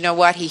 And I said, you know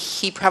what?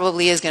 He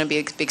probably is going to be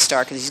a big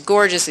star because he's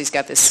gorgeous, he's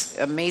got this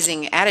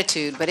amazing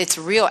attitude, but it's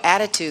real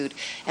attitude.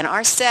 And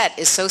our set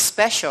is so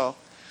special.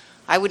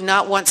 I would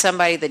not want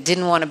somebody that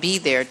didn't want to be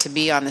there to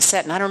be on the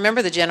set. And I don't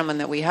remember the gentleman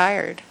that we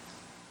hired.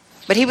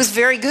 But he was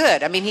very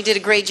good. I mean, he did a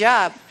great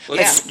job. Well,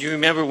 do you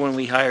remember when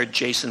we hired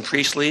Jason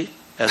Priestley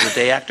as a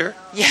day actor?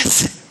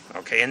 Yes.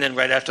 Okay, and then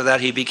right after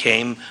that, he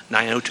became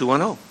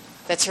 90210.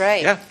 That's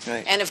right. Yeah.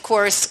 Right. And of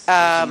course,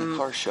 The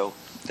car show.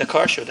 The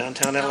car show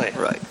downtown L.A.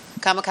 Right.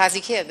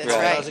 Kamikaze Kid, that's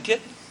right. Kamikaze Kid.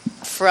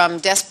 From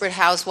Desperate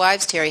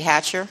Housewives, Terry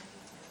Hatcher.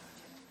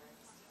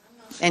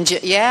 And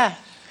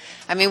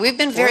I mean, we've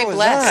been very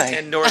blessed.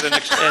 And Northern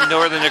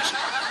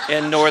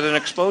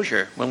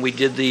Exposure when we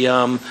did the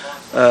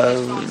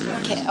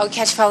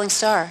Catch a Falling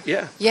Star.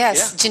 Yeah.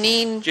 Yes, Yeah.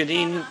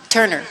 Janine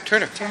Turner.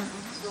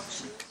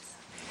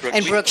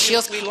 And Brooke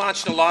Shields. We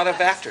launched a lot of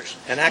actors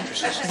and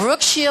actresses.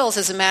 Brooke Shields,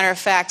 as a matter of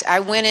fact,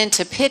 I went in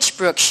to pitch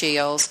Brooke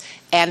Shields,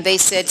 and they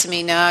said to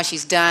me, no,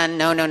 she's done,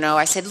 no.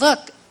 I said,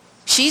 look,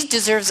 she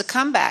deserves a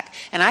comeback,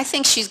 and I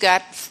think she's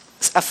got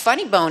a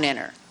funny bone in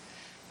her.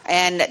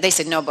 And they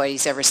said,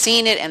 nobody's ever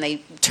seen it, and they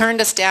turned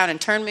us down and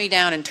turned me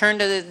down and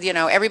turned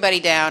everybody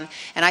down,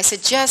 and I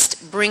said,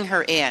 just bring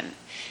her in.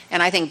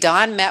 And I think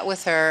Don met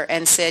with her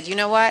and said, you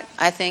know what,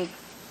 I think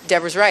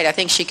Deborah's right. I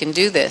think she can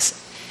do this.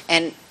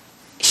 And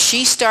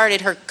she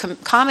started her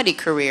comedy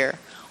career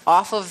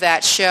off of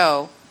that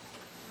show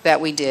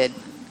that we did.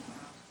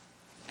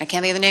 I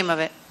can't think of the name of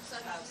it.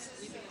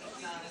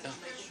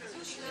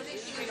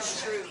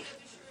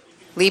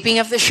 Leaping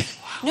of the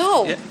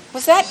No, yeah.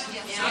 Was that?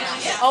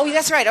 Yeah. Oh,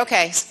 that's right.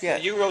 Okay. Yeah,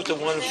 you wrote the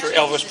one for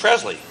Elvis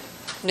Presley.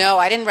 No,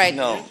 I didn't write.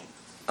 No,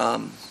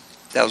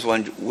 that was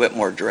one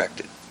Whitmore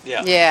directed.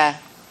 Yeah. Yeah.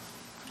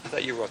 I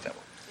thought you wrote that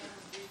one.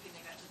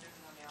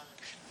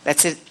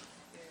 That's it.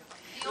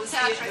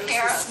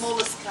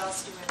 Smallest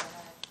costume ever.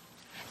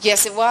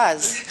 Yes, it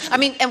was. I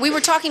mean, and we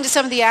were talking to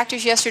some of the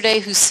actors yesterday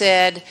who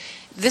said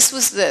this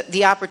was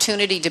the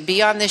opportunity to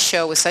be on this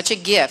show was such a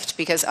gift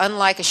because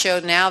unlike a show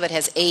now that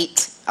has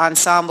 8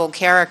 ensemble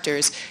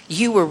characters,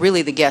 you were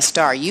really the guest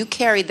star. You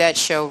carried that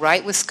show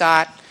right with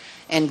Scott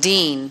and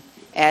Dean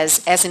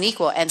as an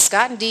equal, and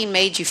Scott and Dean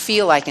made you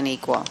feel like an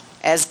equal,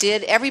 as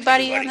did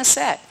everybody on the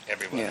set.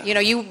 Everybody. Yeah. You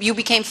know, you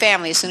became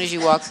family as soon as you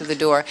walked through the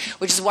door,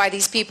 which is why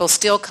these people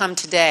still come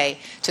today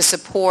to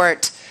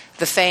support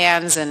the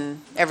fans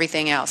and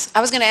everything else.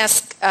 I was going to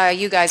ask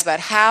you guys about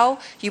how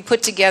you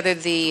put together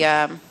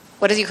the,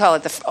 what do you call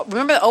it?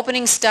 Remember the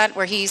opening stunt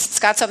where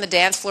Scott's on the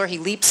dance floor, he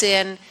leaps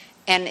in,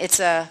 and it's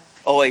a...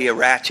 Oh, a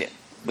ratchet.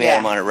 We had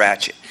him on a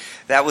ratchet.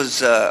 That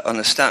was on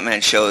the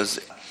stuntman shows.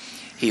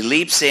 He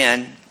leaps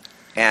in,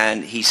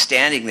 and he's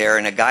standing there,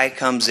 and a guy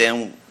comes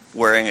in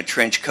wearing a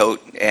trench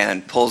coat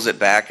and pulls it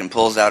back and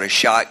pulls out a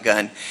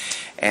shotgun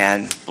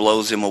and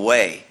blows him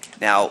away.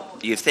 Now,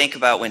 you think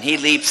about when he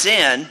leaps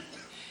in,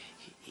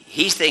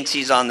 he thinks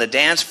he's on the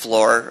dance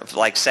floor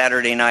like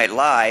Saturday Night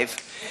Live,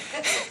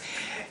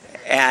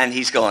 and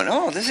he's going,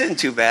 oh, this isn't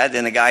too bad.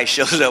 Then the guy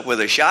shows up with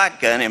a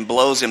shotgun and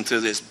blows him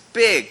through this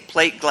big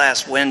plate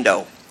glass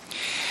window.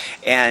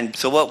 And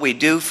so what we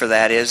do for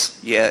that is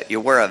you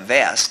wear a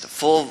vest, a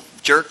full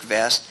jerk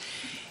vest,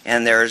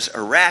 and there's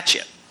a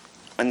ratchet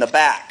in the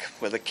back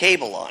with a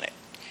cable on it.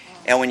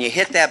 And when you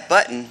hit that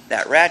button,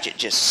 that ratchet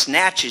just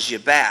snatches you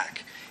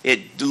back.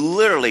 It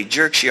literally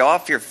jerks you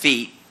off your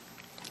feet.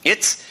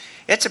 It's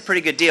a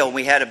pretty good deal.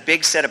 We had a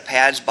big set of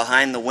pads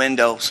behind the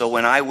window, so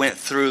when I went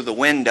through the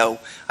window,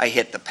 I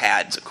hit the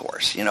pads, of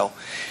course, you know.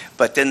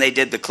 But then they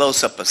did the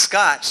close-up of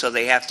Scott, so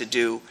they have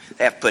to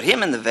put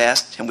him in the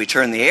vest, and we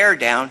turn the air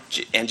down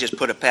and just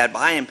put a pad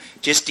behind him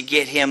just to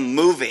get him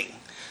moving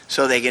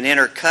so they can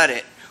intercut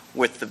it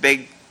with the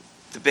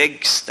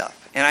big stuff.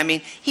 And I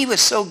mean, he was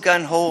so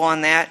gun-ho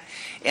on that,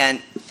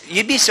 and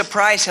you'd be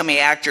surprised how many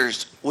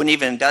actors wouldn't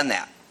even have done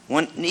that.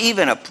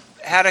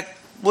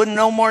 Wouldn't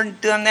no more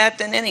done that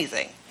than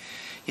anything.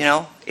 You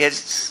know,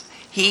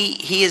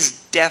 he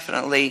is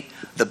definitely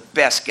the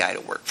best guy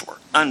to work for.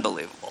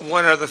 Unbelievable.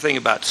 One other thing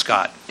about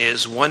Scott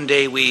is one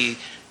day we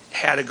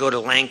had to go to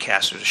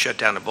Lancaster to shut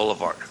down the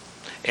boulevard.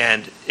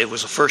 And it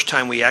was the first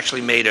time we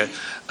actually made a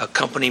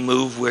company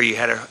move where you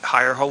had to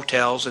hire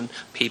hotels and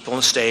people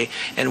and stay.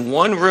 And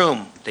one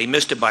room, they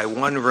missed it by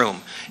one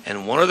room.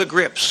 And one of the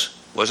grips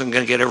wasn't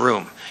going to get a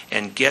room.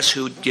 And guess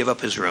who'd give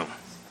up his room?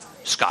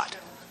 Scott.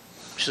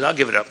 He said, I'll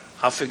give it up.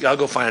 I'll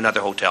go find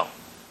another hotel.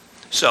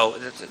 So,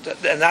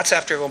 and that's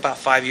after about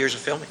 5 years of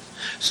filming.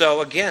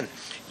 So again,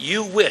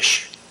 you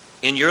wish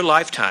in your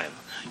lifetime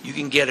you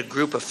can get a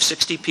group of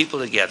 60 people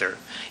together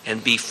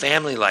and be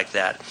family like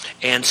that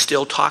and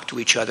still talk to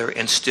each other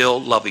and still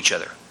love each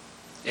other.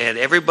 And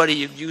everybody,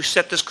 you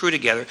set this crew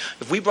together.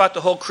 If we brought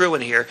the whole crew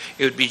in here,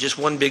 it would be just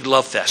one big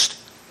love fest.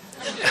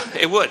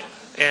 It would.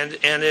 And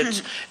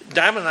it's,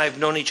 Diamond and I have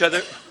known each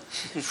other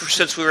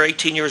since we were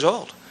 18 years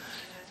old.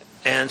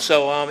 And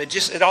so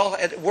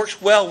it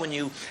works well when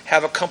you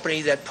have a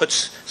company that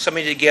puts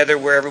somebody together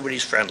where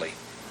everybody's friendly.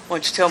 Why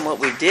don't you tell them what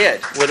we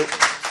did? What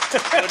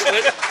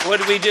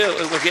did we do?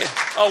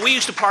 We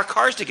used to park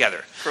cars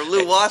together. For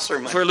Lou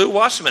Wasserman. For Lou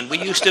Wasserman. We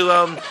used to...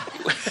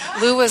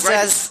 Lou was,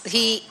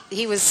 he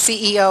was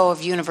CEO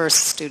of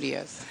Universal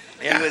Studios.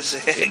 Yeah. He was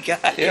a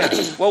guy. Yeah.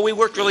 Well, we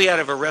worked really out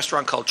of a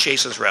restaurant called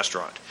Chasen's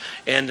Restaurant.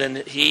 And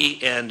then he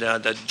and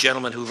the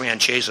gentleman who ran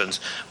Chasen's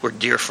were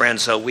dear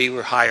friends, so we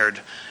were hired.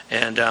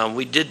 And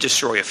we did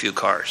destroy a few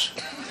cars.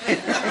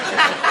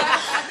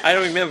 I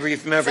don't remember.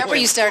 Is that where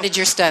you started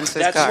your stunts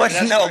with cars?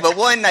 But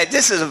one night,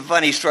 this is a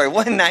funny story.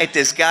 One night,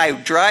 this guy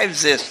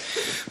drives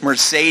this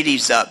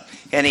Mercedes up,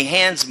 and he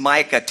hands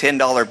Mike a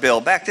 $10 bill.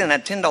 Back then,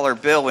 that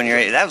 $10 bill,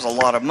 that was a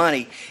lot of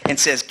money, and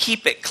says,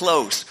 keep it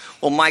close.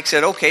 Well, Mike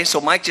said, okay,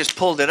 so Mike just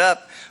pulled it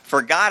up,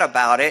 forgot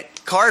about it,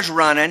 car's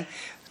running.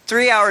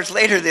 3 hours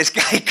later, this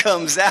guy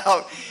comes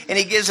out, and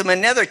he gives him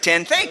another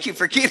 10. Thank you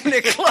for keeping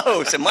it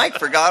close. And Mike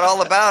forgot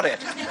all about it.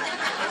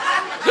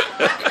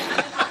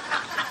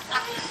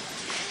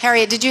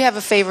 Harriet, did you have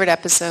a favorite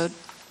episode?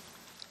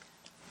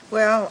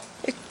 Well,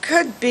 it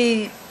could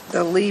be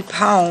The Leap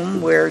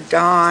Home, where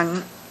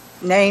Don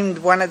named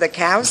one of the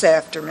cows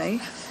after me.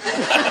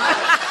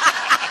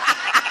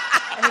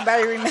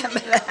 Anybody remember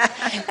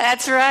that?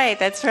 That's right.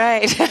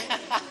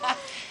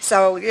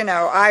 So,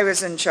 I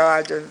was in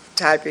charge of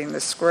typing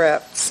the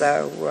script,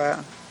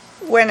 so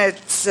When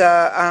it's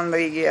on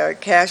the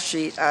cast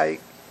sheet,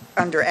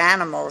 under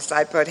animals,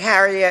 I put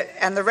Harriet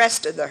and the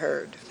rest of the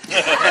herd.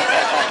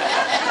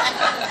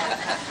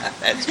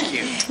 That's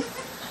cute.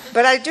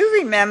 But I do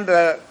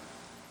remember,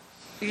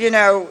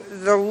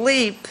 the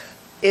leap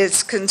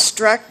is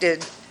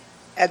constructed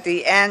at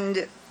the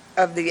end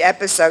of the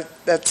episode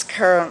that's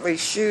currently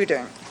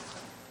shooting.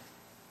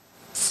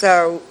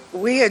 So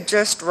we had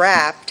just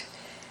wrapped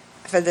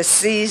for the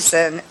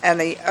season, and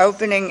the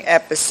opening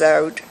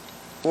episode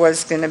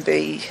was going to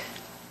be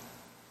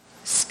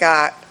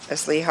Scott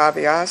as Lee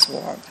Harvey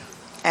Oswald.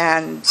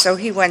 And so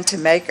he went to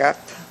makeup,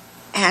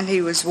 and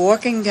he was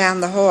walking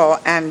down the hall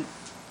and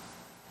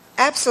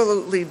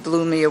absolutely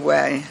blew me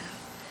away.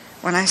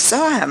 When I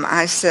saw him,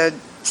 I said,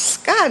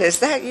 "Scott, is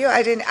that you?"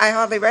 I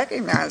hardly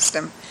recognized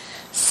him.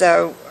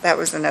 So that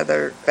was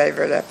another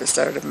favorite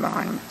episode of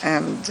mine.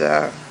 And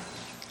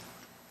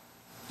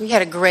we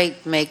had a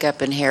great makeup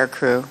and hair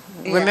crew.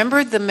 Yeah.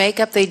 Remember the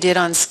makeup they did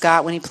on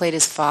Scott when he played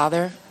his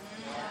father?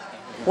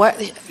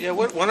 What? Yeah,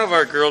 one of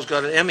our girls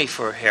got an Emmy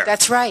for hair.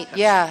 That's right.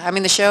 Yeah, I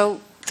mean the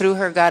show through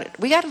her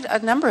we got a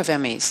number of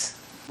Emmys.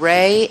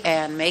 Ray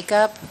and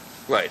makeup.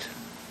 Right.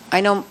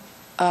 I know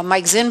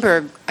Mike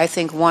Zinberg, I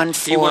think, won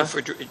for. He won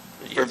for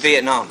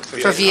Vietnam.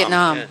 For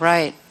Vietnam. Yeah.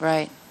 Right.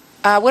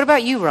 What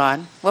about you,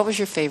 Ron? What was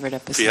your favorite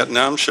episode?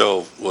 Vietnam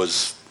show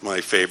was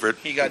my favorite.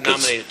 He got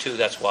nominated too,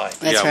 that's why.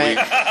 That's right.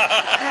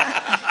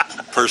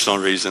 Personal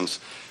reasons.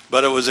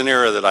 But it was an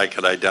era that I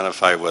could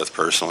identify with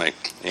personally,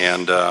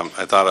 and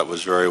I thought it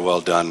was very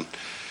well done.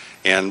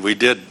 And we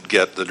did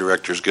get the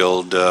Directors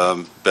Guild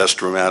Best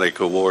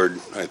Dramatic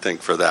Award, I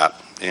think, for that.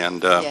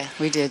 And Yeah,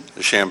 we did.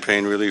 the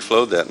champagne really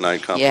flowed that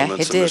night.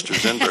 Compliments Yeah, it to did.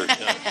 Mr. Zinberg.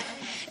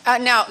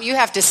 Now, you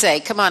have to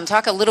say, come on,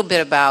 talk a little bit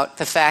about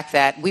the fact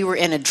that we were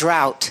in a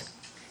drought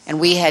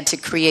and we had to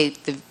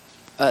create the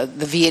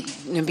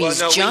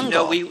Vietnamese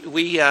jungle.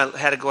 We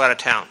had to go out of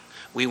town.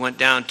 We went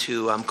down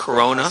to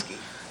Corona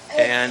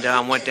and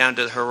went down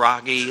to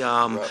Rahagi's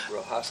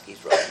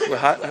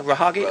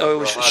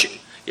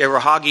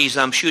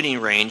shooting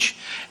range,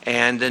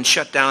 and then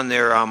shut down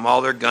their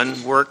all their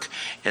gun work.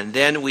 And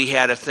then we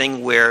had a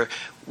thing where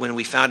when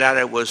we found out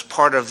it was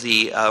part of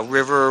the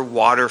river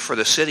water for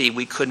the city,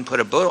 we couldn't put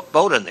a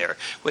boat in there.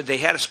 They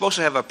had supposed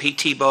to have a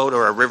PT boat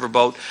or a river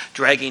boat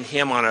dragging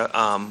him on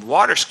a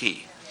water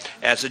ski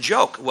as a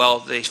joke. Well,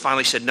 they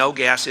finally said no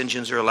gas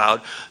engines are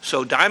allowed.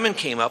 So Diamond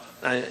came up,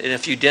 and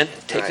if you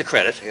didn't take the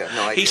credit,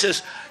 he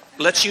says,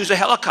 let's use a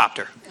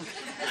helicopter.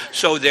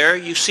 So there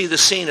you see the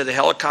scene of the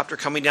helicopter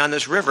coming down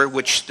this river,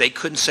 which they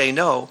couldn't say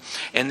no,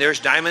 and there's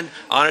Diamond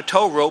on a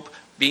tow rope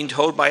being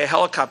towed by a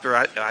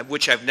helicopter,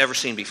 which I've never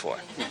seen before.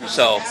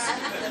 So,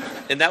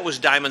 and that was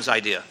Diamond's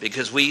idea,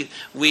 because we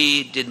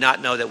did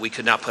not know that we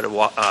could not put a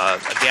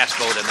gas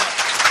boat in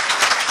that.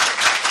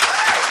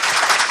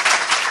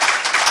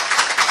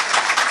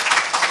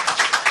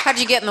 How'd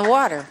you get in the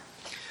water?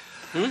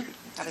 I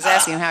was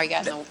asking how he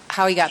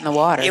got in the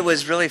water. It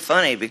was really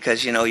funny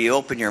because, you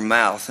open your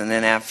mouth and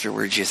then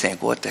afterwards you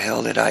think, what the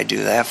hell did I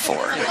do that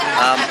for?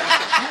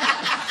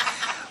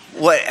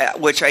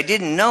 Which I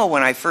didn't know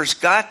when I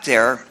first got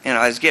there, and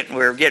we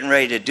were getting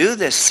ready to do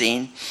this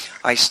scene.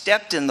 I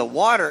stepped in the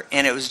water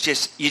and it was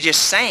you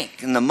just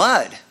sank in the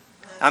mud.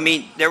 I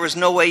mean, there was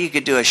no way you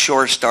could do a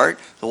shore start.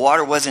 The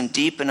water wasn't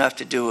deep enough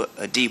to do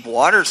a deep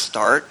water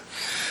start.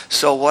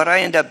 So what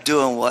I ended up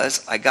doing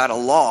was I got a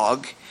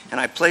log and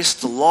I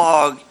placed the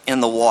log in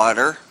the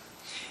water,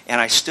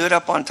 and I stood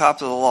up on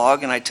top of the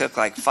log and I took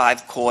like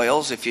 5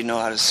 coils. If you know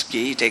how to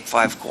ski, you take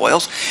 5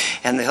 coils,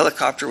 and the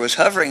helicopter was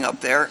hovering up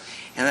there,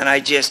 and then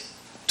I just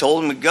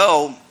told him to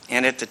go,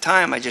 and at the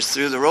time I just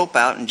threw the rope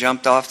out and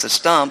jumped off the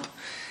stump,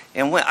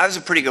 and I was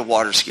a pretty good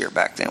water skier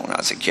back then when I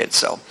was a kid,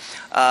 so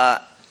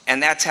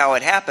and that's how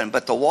it happened.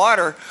 But the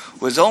water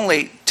was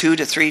only 2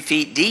 to 3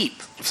 feet deep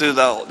through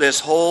this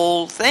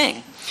whole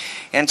thing.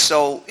 And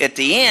so at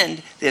the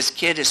end, this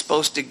kid is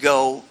supposed to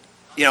go,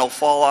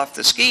 fall off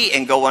the ski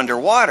and go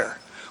underwater.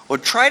 Well,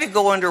 try to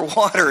go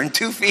underwater in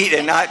 2 feet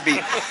and not be,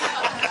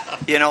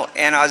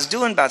 and I was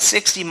doing about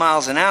 60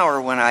 miles an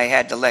hour when I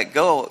had to let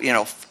go,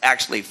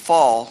 actually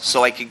fall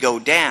so I could go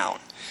down.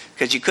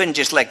 Because you couldn't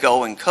just let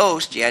go and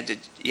coast. You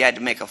had to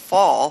make a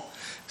fall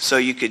so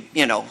you could,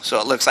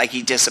 so it looks like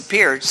he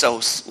disappeared. So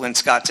when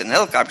Scott's in the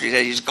helicopter, he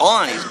said he's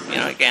gone.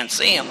 I can't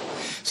see him.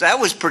 So that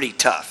was pretty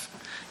tough,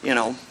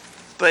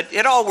 But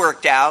it all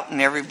worked out, and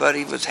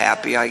everybody was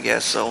happy, I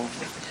guess. So,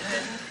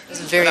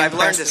 Very but I've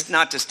learned impressive.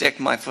 not to stick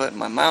my foot in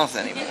my mouth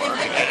anymore.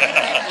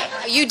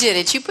 You did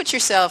it. You put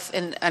yourself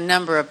in a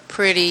number of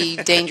pretty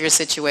dangerous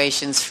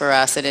situations for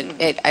us,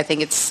 and I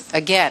think it's,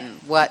 again,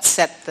 what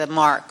set the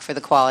mark for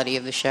the quality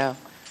of the show.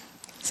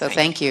 So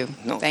thank you.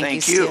 No,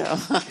 thank you. you.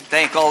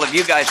 Thank all of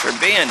you guys for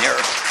being here.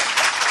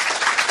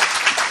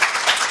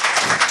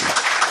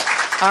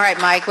 All right,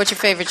 Mike, what's your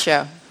favorite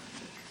show?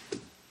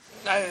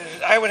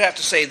 I would have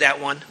to say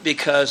that one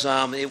because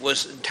it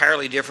was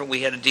entirely different.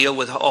 We had to deal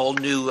with all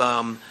new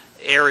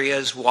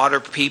areas, water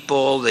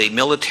people, the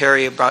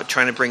military about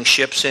trying to bring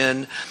ships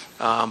in.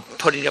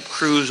 putting up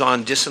crews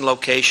on distant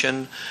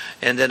location,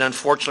 and then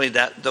unfortunately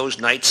those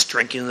nights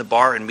drinking in the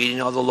bar and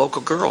meeting all the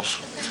local girls.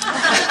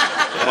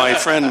 My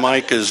friend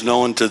Mike is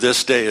known to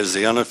this day as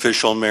the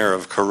unofficial mayor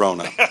of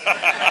Corona.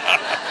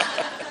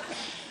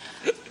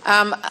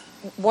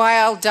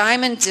 While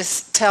Diamond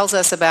just tells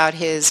us about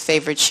his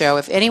favorite show,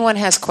 if anyone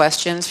has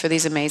questions for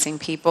these amazing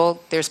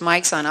people, there's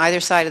mics on either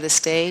side of the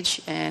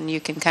stage, and you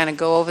can kind of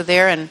go over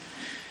there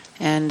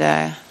and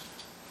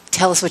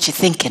tell us what you're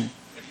thinking.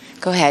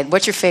 Go ahead.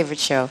 What's your favorite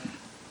show?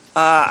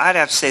 I'd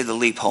have to say The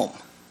Leap Home.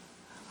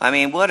 I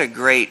mean, what a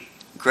great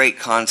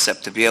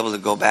concept to be able to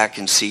go back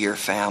and see your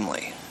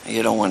family,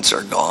 once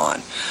they're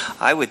gone.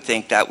 I would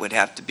think that would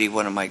have to be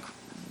one of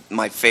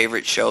my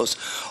favorite shows,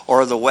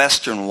 or the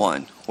Western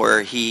one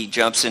where he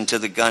jumps into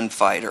the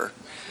gunfighter.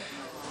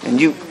 And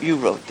you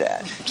wrote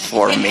that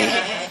for me.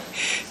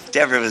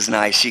 Deborah was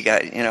nice. She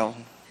got,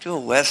 do a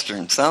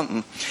Western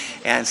something.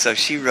 And so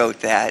she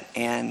wrote that,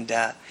 and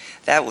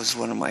that was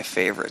one of my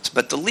favorites.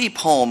 But The Leap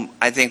Home,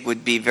 I think,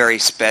 would be very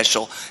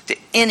special to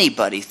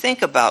anybody.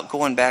 Think about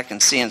going back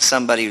and seeing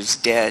somebody who's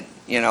dead,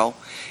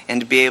 and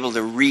to be able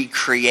to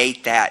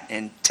recreate that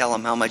and tell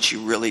them how much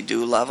you really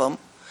do love them.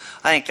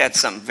 I think that's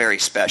something very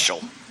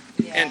special.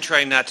 Yeah. And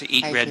try not to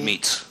eat red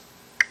meats.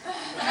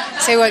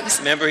 Say what?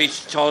 Remember, he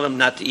told him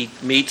not to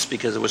eat meats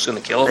because it was going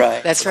to kill him.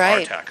 Right. That's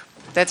right. Heart attack.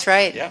 That's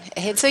right.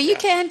 Yeah. So you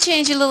can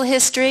change a little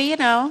history,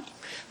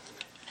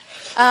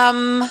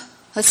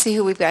 Let's see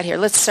who we've got here.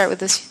 Let's start with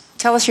this.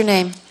 Tell us your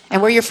name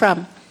and where you're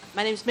from.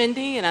 My name's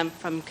Mindy, and I'm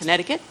from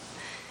Connecticut.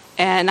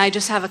 And I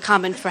just have a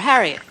comment for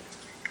Harriet,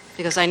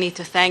 because I need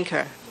to thank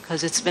her,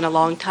 because it's been a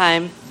long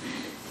time.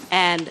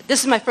 And this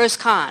is my first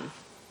con.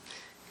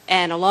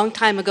 And a long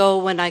time ago,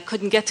 when I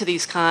couldn't get to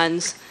these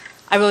cons,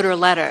 I wrote her a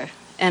letter.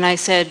 And I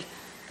said,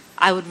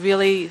 I would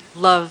really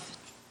love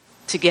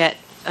to get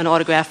an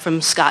autograph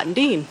from Scott and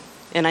Dean.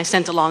 And I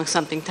sent along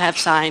something to have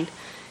signed.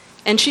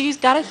 And she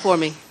got it for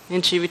me,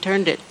 and she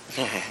returned it.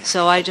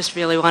 So I just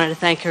really wanted to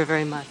thank her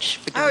very much.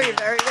 Oh, you're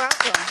very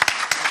welcome.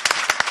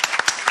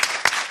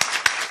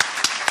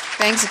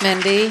 Thanks,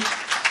 Mindy.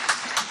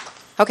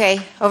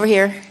 Okay, over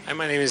here. Hi,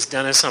 my name is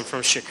Dennis. I'm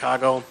from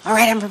Chicago. All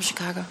right, I'm from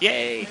Chicago.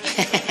 Yay!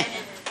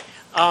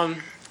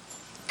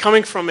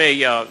 Coming from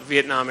a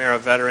Vietnam-era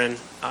veteran,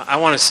 I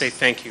want to say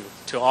thank you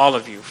to all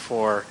of you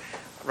for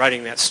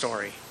writing that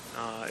story.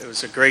 It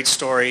was a great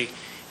story.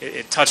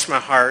 It touched my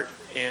heart,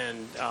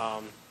 and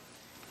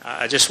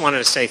I just wanted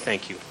to say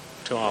thank you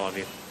to all of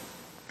you.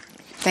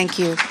 Thank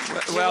you.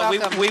 Well,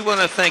 we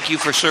want to thank you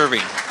for serving.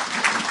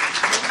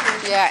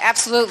 Yeah,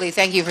 absolutely.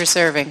 Thank you for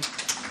serving.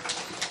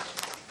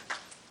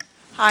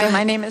 Hi,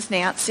 my name is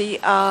Nancy.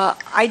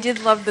 I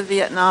did love the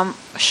Vietnam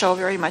show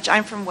very much.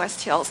 I'm from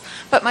West Hills.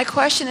 But my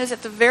question is,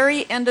 at the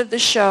very end of the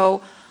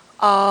show,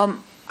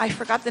 I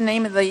forgot the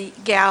name of the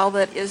gal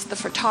that is the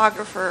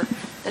photographer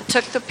that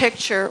took the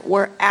picture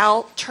where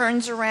Al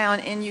turns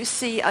around and you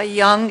see a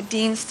young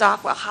Dean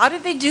Stockwell. How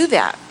did they do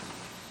that?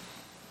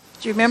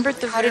 Do you remember at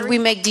the How did we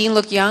make Dean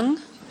look young?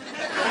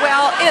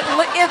 Well,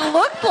 it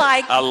looked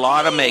like... A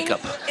lot of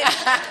makeup.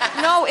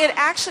 No, it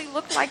actually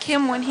looked like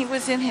him when he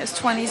was in his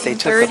 20s and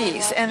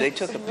 30s. And they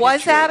took a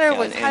was picture that,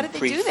 or and how did they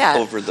do that?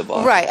 Over the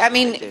body. Right. I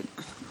mean,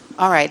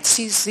 all right.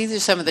 See, these are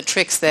some of the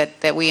tricks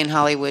that we in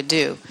Hollywood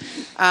do.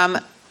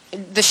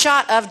 The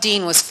shot of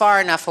Dean was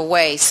far enough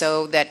away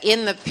so that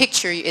in the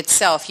picture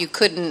itself you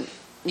couldn't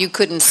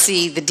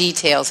see the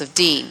details of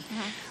Dean.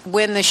 Mm-hmm.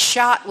 When the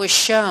shot was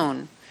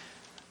shown,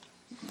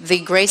 the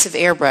grace of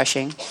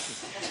airbrushing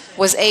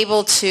was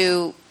able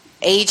to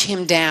age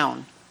him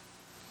down.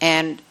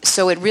 And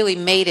so it really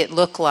made it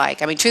look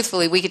like, I mean,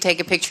 truthfully, we could take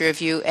a picture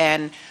of you,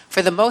 and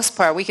for the most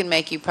part, we can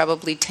make you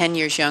probably 10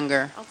 years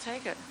younger. I'll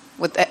take it.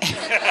 With that.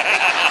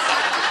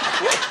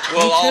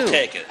 We'll all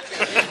take it.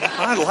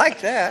 I like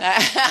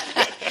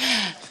that.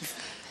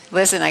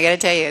 Listen, I got to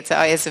tell you,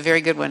 it's a very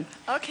good one.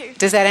 Okay.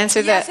 Does that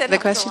answer yes, the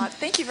question?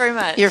 Thank you very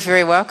much. You're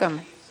very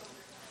welcome.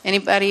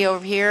 Anybody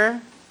over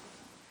here?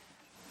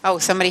 Oh,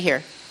 somebody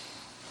here.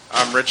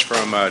 I'm Rich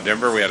from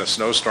Denver. We had a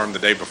snowstorm the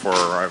day before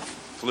I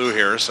flew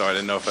here, so I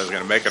didn't know if I was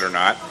going to make it or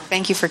not.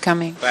 Thank you for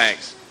coming.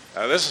 Thanks.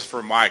 This is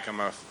for Mike. I'm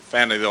a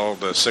fan of the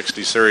old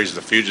 60 series,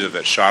 The Fugitive,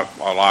 that shot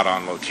a lot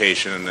on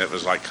location, and it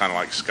was kind of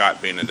like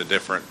Scott being in a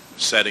different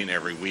setting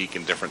every week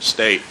in different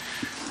state.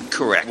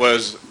 Correct.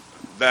 Was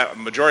that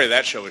majority of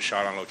that show was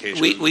shot on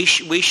location? We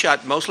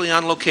shot mostly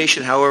on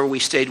location. However, we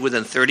stayed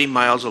within 30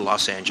 miles of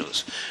Los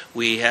Angeles.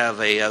 We have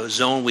a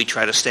zone we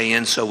try to stay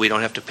in so we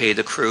don't have to pay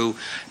the crew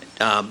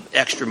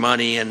extra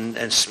money and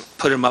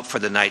put them up for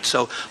the night.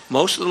 So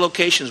most of the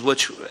locations,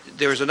 which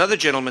there's another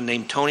gentleman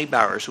named Tony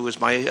Bowers who was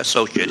my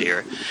associate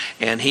here,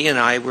 and he and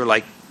I were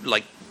like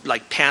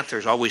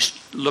panthers, always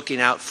looking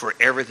out for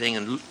everything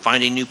and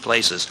finding new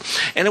places.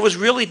 And it was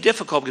really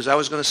difficult because I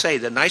was going to say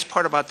the nice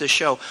part about this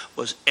show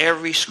was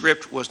every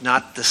script was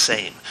not the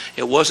same.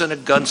 It wasn't a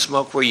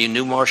Gunsmoke where you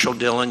knew Marshall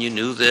Dillon, you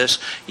knew this,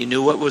 you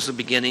knew what was the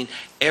beginning.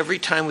 Every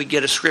time we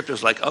get a script, it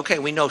was like, okay,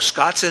 we know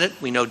Scott's in it,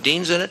 we know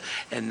Dean's in it,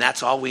 and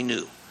that's all we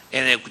knew.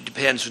 and it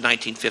depends.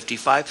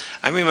 1955.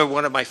 I remember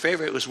one of my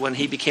favorite was when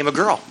he became a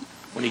girl,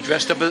 when he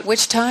dressed up.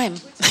 Which time?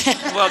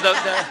 Well,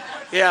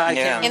 I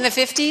can't. In the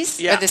 50s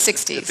Yeah, or the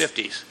 60s? The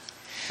 50s.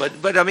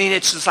 But I mean,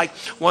 it's just like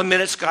 1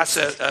 minute Scott's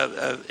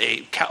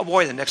a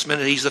cowboy, the next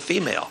minute he's a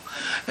female.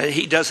 And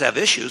he does have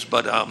issues,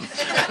 but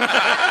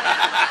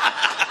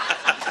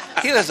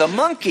he was a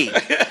monkey.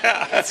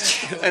 That's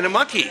true. And a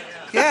monkey.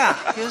 Yeah,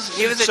 he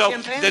was a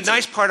chimpanzee. The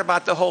nice part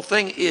about the whole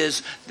thing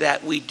is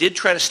that we did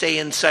try to stay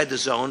inside the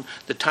zone.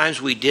 The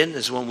times we didn't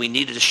is when we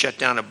needed to shut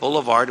down a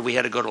boulevard. We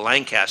had to go to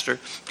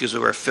Lancaster because we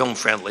were film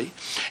friendly.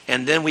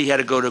 And then we had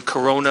to go to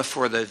Corona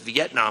for the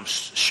Vietnam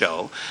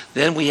show.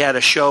 Then we had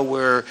a show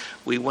where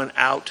we went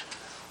out.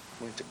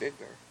 Went to Big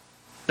Bear.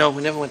 No,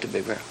 we never went to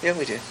Big Bear. Yeah,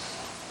 we did.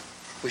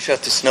 We shot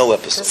the snow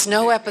episode. The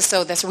snow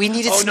episode. We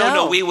needed snow. Oh,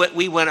 no,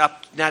 we went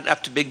up, not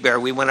up to Big Bear.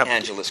 We went up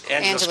Angeles to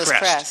Angeles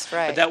Crest.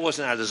 Right. But that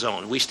wasn't out of the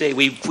zone. We stayed,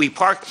 we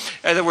parked,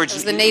 in other words. It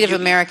was the Native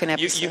American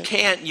episode.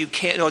 You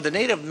can't, no, the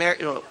Native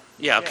American,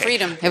 yeah, okay.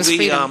 Freedom. It was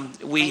freedom.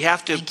 We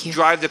have to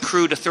drive the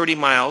crew to 30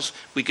 miles.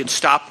 We can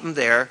stop them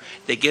there.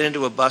 They get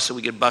into a bus and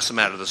we can bus them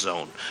out of the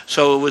zone.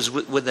 So it was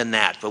within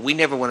that. But we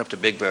never went up to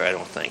Big Bear, I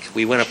don't think.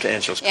 We went up to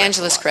Angeles Crest.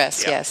 Angeles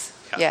Crest, yes.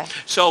 Yeah.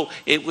 So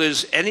it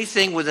was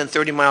anything within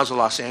 30 miles of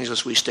Los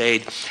Angeles we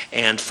stayed,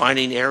 and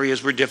finding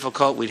areas were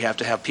difficult. We'd have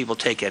to have people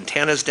take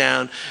antennas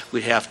down.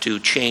 We'd have to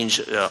change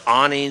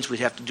awnings. We'd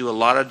have to do a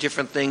lot of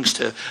different things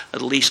to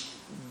at least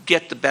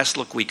get the best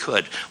look we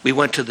could. We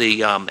went to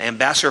the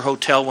Ambassador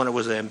Hotel when it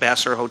was the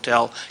Ambassador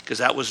Hotel, because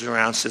that was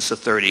around since the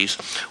 30s.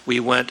 We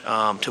went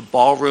to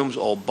ballrooms,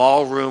 old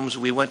ballrooms.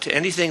 We went to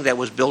anything that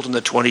was built in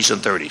the 20s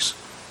and 30s.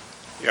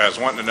 Yeah, I was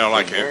wanting to know,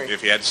 like,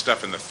 if you had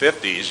stuff in the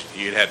 50s,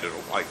 you'd had to,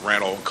 like,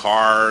 rent old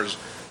cars.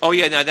 Oh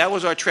yeah, now that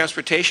was our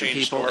transportation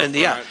people, and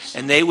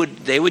and they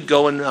would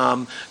go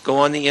and go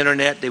on the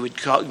internet. They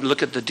would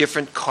look at the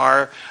different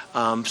car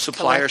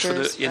suppliers for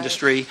the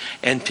industry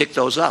and pick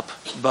those up.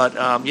 But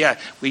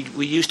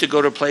we used to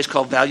go to a place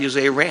called Values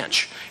A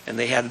Ranch, and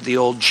they had the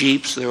old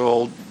Jeeps, the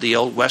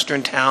old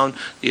Western Town,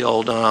 the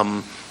old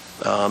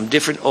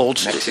different old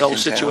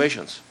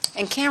situations.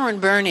 And Cameron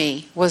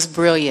Burney was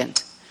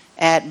brilliant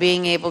at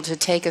being able to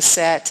take a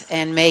set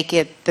and make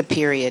it the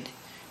period.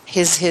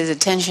 His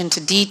attention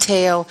to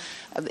detail,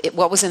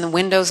 what was in the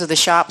windows of the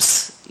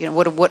shops,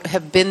 what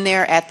have been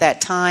there at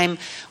that time,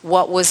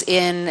 what was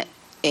in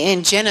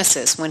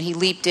Genesis when he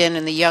leaped in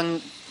and the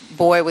young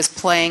boy was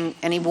playing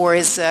and he wore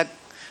his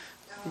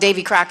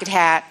Davy Crockett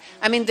hat.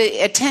 I mean, the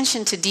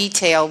attention to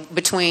detail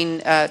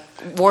between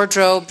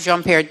wardrobe,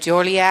 Jean-Pierre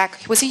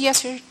Dorliac. Was he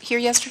here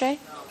yesterday?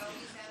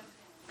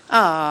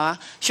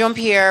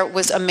 Jean-Pierre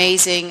was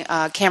amazing.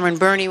 Cameron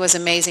Burney was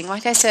amazing.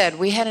 Like I said,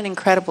 we had an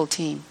incredible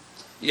team.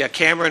 Yeah,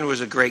 Cameron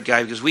was a great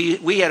guy because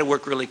we had to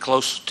work really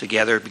close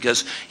together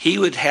because he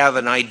would have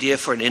an idea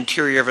for an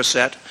interior of a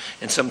set,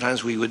 and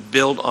sometimes we would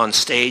build on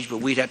stage, but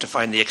we'd have to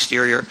find the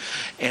exterior.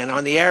 And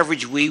on the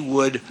average, we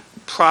would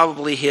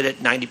probably hit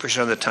it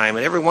 90% of the time,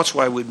 and every once in a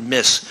while we'd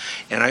miss.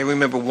 And I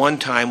remember one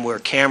time where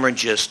Cameron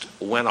just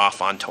went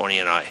off on Tony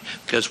and I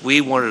because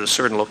we wanted a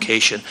certain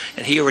location,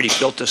 and he already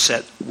built a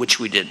set which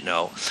we didn't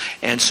know.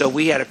 And so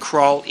we had to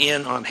crawl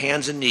in on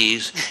hands and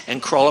knees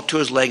and crawl up to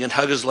his leg and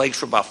hug his legs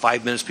for about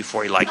 5 minutes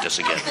before he liked us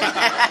again.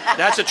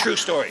 That's a true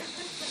story.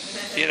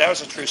 Yeah, that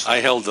was a true story.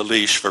 I held the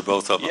leash for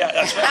both of them. Yeah,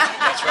 that's right.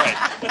 That's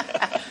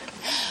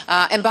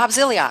right. And Bob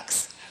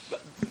Ziliaks.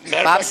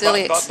 Bob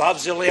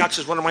Ziliaks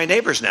is one of my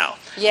neighbors now.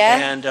 Yeah?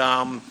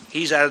 And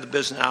he's out of the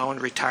business now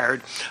and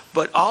retired.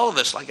 But all of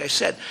us, like I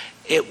said,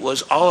 it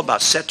was all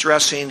about set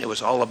dressing. It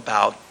was all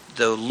about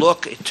the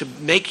look to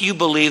make you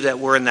believe that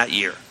we're in that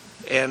year.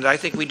 And I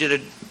think we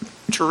did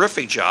a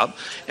terrific job.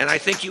 And I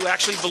think you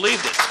actually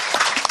believed it.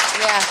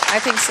 Yeah, I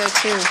think so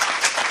too.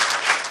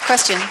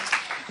 Question.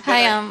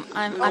 Hi,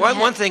 I'm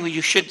one thing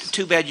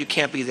too bad you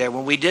can't be there.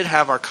 When we did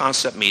have our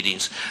concept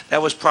meetings,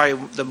 that was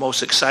probably the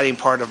most exciting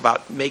part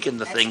about making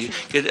the thing.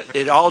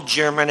 It all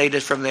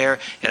germinated from there,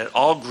 and it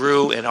all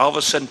grew, and all of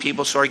a sudden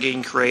people started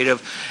getting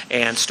creative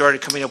and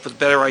started coming up with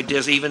better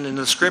ideas, even in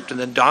the script, and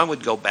then Don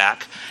would go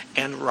back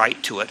and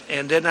write to it.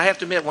 And then I have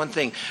to admit one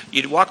thing.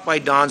 You'd walk by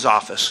Don's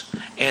office,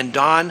 and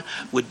Don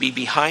would be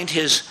behind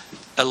his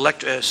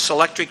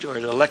electric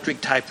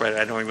typewriter.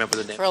 I don't remember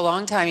the name. For a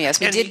long time, yes.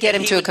 We did get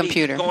him to a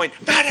computer. Going,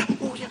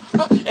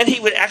 and he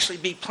would actually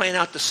be playing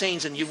out the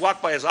scenes, and you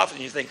walk by his office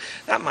and you think,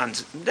 that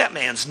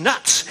man's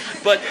nuts.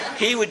 But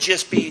he would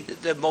just be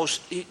the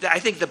most, I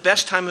think the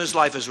best time of his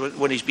life is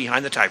when he's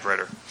behind the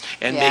typewriter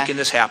and making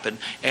this happen.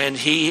 And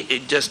he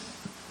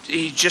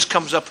just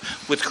comes up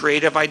with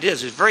creative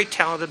ideas. He's a very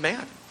talented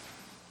man.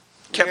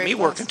 Kept me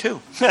working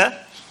too.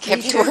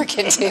 Kept you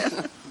working too.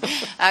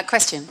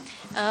 Question.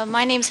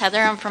 My name's Heather.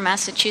 I'm from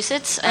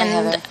Massachusetts, Hi,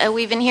 and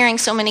we've been hearing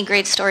so many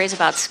great stories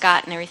about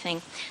Scott and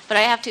everything. But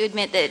I have to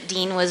admit that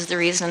Dean was the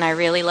reason I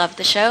really loved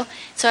the show.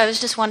 So I was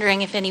just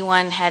wondering if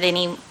anyone had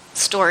any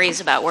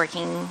stories about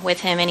working with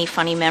him, any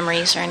funny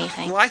memories or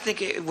anything. Well, I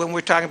think when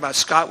we're talking about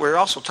Scott, we're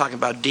also talking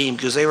about Dean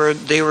because they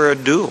were a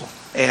duo,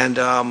 and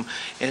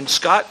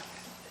Scott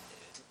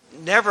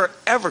never,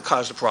 ever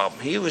caused a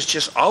problem. He was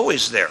just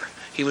always there.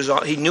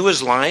 He knew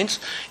his lines.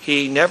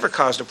 He never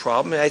caused a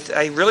problem.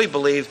 I really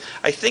believe,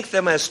 I think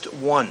them as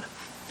one,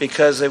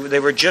 because they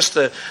were just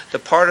the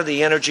part of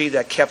the energy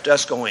that kept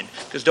us going.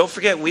 Because don't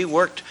forget, we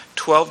worked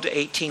 12 to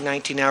 18,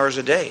 19 hours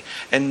a day.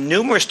 And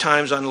numerous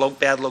times on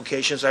bad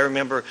locations, I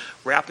remember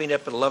wrapping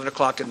up at 11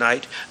 o'clock at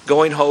night,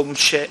 going home,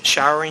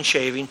 showering,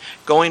 shaving,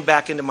 going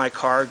back into my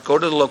car, go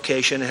to the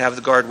location, and have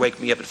the guard wake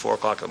me up at 4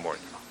 o'clock in the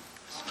morning.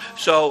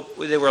 So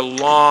they were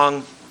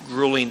long,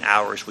 grueling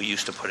hours we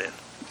used to put in.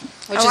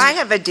 I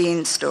have a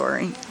Dean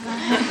story.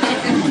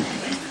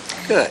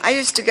 Good. I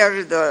used to go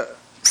to the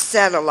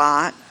set a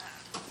lot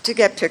to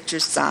get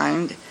pictures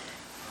signed,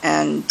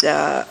 and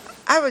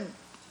I would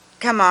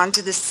come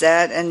onto the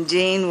set, and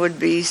Dean would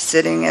be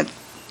sitting at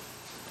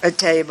a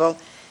table,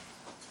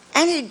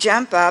 and he'd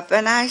jump up,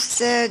 and I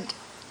said,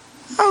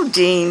 "Oh,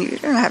 Dean, you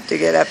don't have to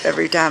get up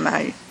every time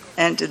I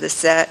enter the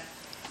set."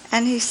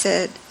 And he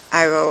said,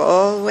 "I will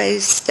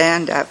always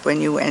stand up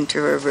when you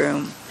enter a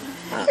room."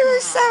 It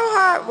was so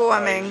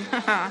heartwarming.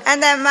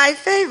 And then my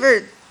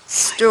favorite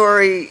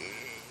story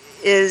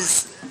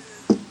is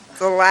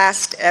the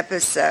last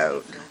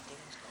episode.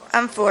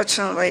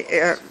 Unfortunately,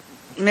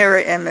 mirror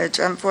image,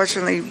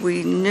 unfortunately,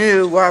 we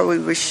knew while we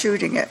were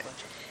shooting it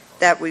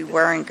that we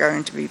weren't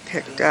going to be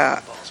picked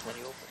up.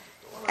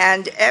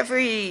 And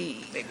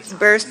every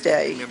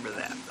birthday,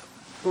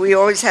 we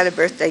always had a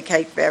birthday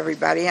cake for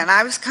everybody, and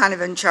I was kind of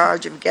in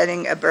charge of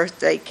getting a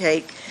birthday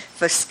cake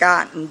for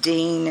Scott and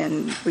Dean,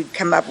 and we'd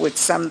come up with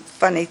some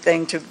funny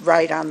thing to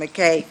write on the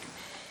cake.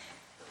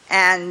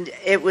 And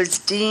it was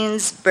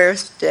Dean's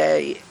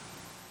birthday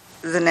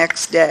the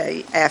next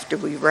day after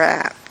we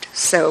wrapped,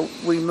 so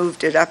we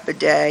moved it up a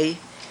day,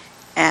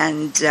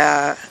 and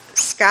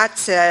Scott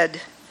said,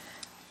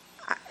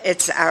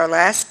 "It's our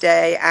last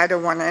day, I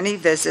don't want any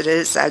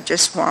visitors, I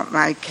just want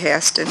my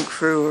cast and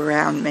crew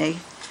around me."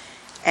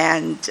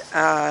 And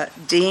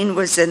Dean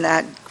was in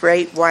that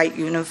great white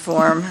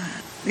uniform,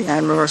 the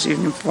Admiral's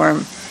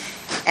uniform,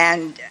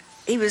 and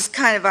he was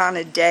kind of on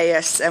a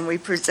dais, and we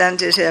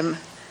presented him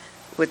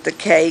with the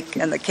cake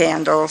and the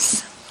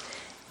candles,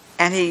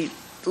 and he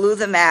blew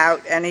them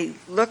out, and he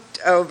looked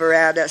over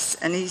at us,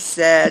 and he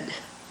said,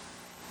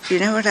 "You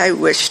know what I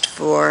wished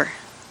for?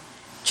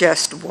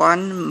 Just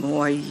one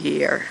more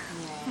year."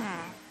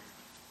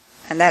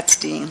 And that's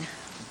Dean.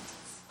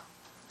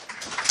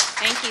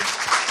 Thank you.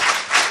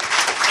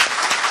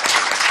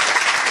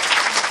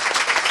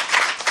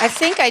 I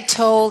think I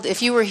told,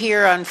 if you were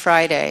here on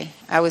Friday,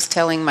 I was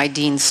telling my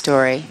Dean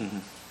story.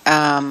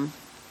 And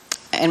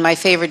my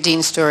favorite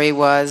Dean story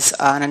was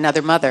on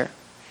Another Mother.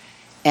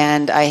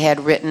 And I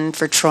had written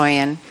for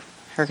Troyan,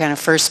 her kind of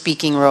first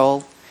speaking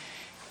role.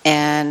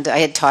 And I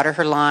had taught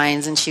her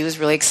lines, and she was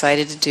really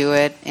excited to do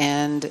it.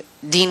 And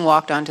Dean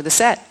walked onto the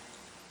set.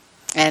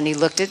 And he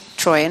looked at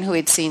Troyan, who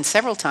he'd seen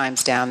several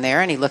times down there,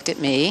 and he looked at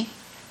me,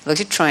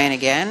 looked at Troyan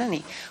again, and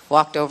he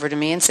walked over to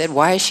me and said,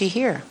 "Why is she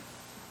here?"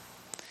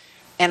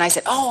 And I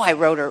said, "Oh, I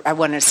wrote her. I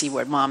wanted to see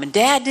what Mom and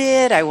Dad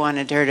did. I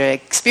wanted her to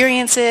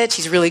experience it.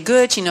 She's really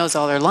good. She knows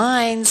all her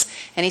lines."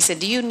 And he said,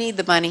 "Do you need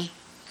the money?"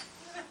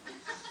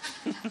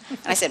 And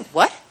I said,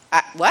 "What?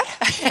 What?"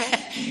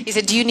 He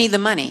said, "Do you need the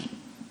money?"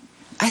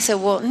 I said,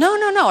 "Well,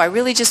 no. I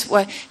really just..."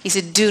 He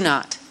said, "Do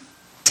not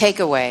take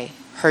away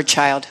her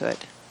childhood."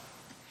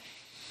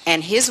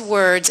 And his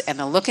words and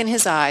the look in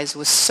his eyes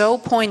was so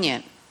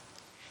poignant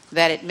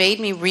that it made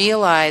me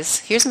realize,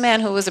 here's a man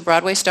who was a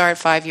Broadway star at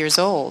 5 years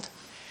old,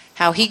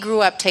 how he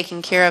grew up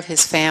taking care of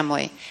his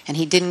family, and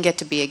he didn't get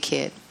to be a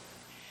kid.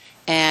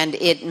 And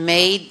it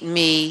made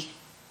me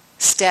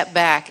step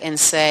back and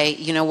say,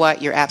 you know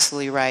what, you're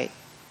absolutely right.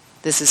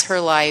 This is her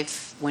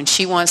life. When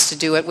she wants to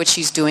do it, which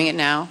she's doing it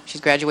now,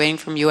 she's graduating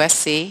from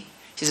USC.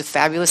 She's a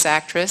fabulous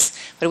actress,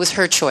 but it was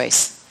her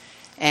choice.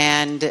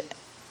 And,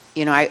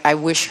 you know, I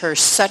wish her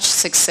such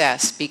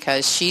success,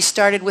 because she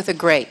started with a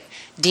great.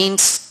 Dean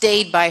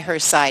stayed by her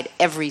side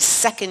every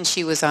second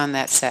she was on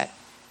that set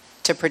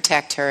to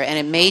protect her, and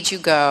it made you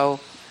go,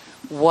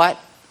 what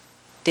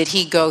did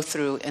he go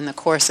through in the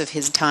course of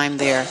his time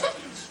there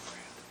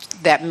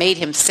that made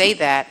him say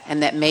that,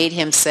 and that made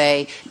him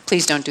say,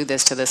 please don't do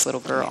this to this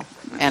little girl.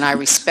 And I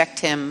respect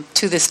him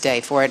to this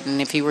day for it,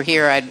 and if he were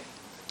here, I'd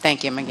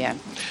thank him again.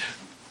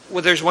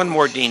 Well, there's one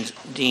more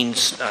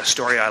Dean's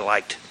story I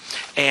liked,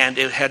 and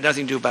it had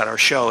nothing to do about our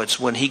show. It's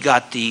when he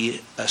got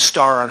the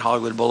star on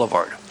Hollywood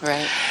Boulevard.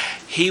 Right.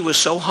 He was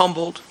so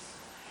humbled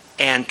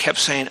and kept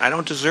saying, I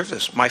don't deserve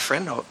this. My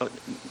friend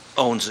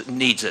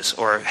needs this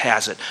or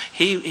has it.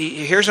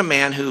 Here's a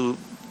man who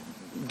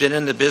been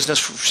in the business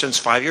since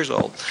 5 years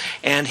old,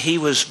 and he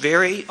was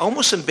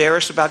almost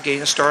embarrassed about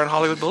getting a star on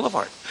Hollywood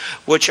Boulevard,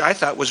 which I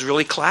thought was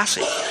really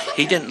classy.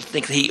 He didn't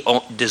think he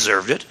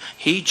deserved it.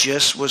 He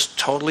just was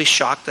totally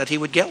shocked that he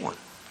would get one.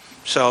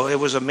 So it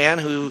was a man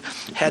who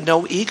had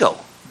no ego,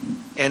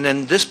 and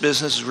then this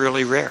business is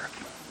really rare.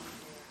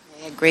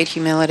 He had great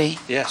humility.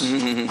 Yes. Do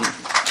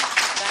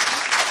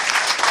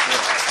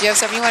you have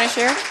something you want to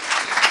share?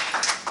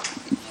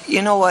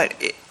 You know what?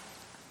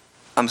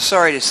 I'm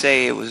sorry to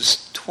say it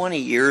was 20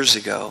 years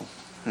ago.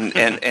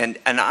 And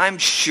I'm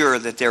sure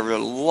that there were a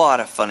lot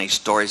of funny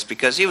stories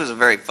because he was a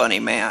very funny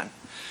man,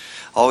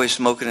 always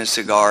smoking a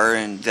cigar.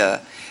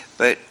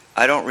 But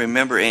I don't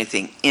remember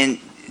anything Did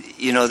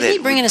he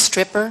bring in a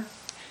stripper?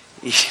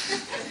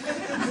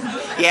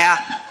 Yeah.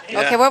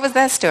 Okay, what was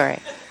that story?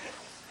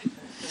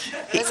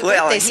 It was a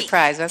birthday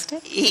surprise,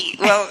 wasn't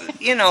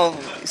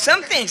it?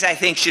 Some things I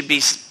think should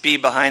be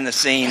behind the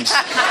scenes.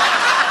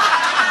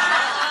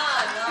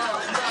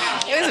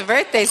 It was a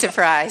birthday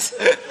surprise.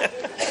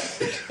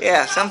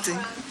 Yeah, something.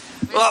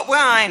 Well,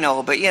 I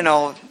know, but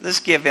let's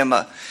give him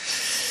a.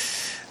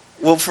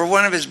 Well, for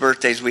one of his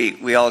birthdays,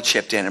 we all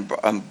chipped in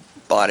and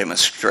bought him a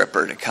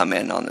stripper to come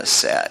in on the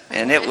set,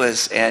 and it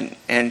was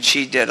and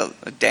she did a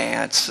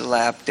dance, a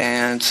lap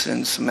dance,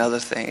 and some other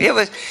thing. It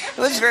was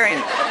very,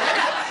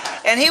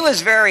 and he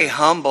was very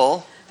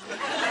humble.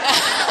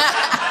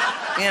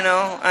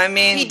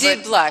 He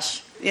did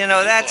blush.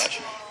 That's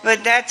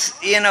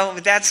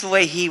the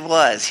way he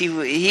was.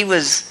 He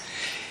was,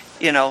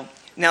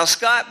 Now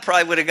Scott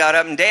probably would have got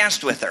up and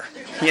danced with her,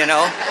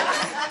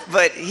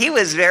 but it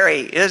was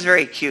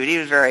very cute. He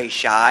was very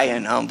shy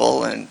and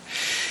humble, and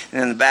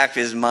in the back of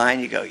his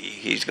mind,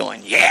 he's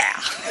going, yeah.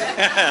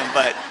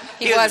 But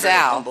he was a very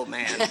humble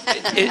man.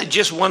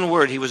 Just one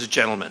word, he was a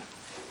gentleman.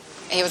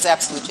 He was an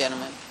absolute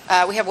gentleman.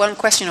 We have one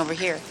question over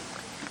here.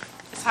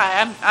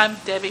 Hi, I'm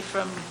Debbie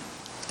from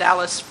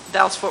Dallas,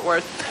 Fort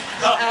Worth.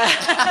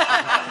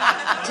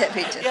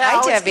 Debbie. Yeah,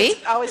 Hi, Debbie.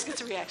 Always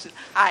gets a reaction.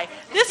 Hi.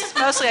 This is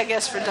mostly, I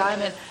guess, for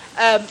Diamond.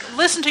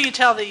 Listen to you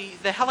tell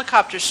the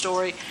helicopter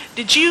story.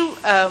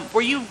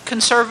 Were you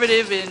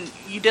conservative and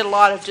you did a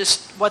lot of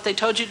just what they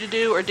told you to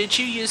do, or did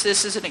you use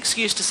this as an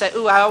excuse to say,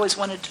 "Ooh, I always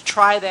wanted to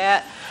try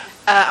that.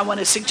 I want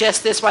to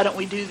suggest this. Why don't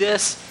we do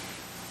this?"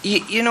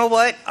 You know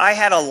what? I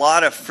had a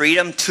lot of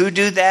freedom to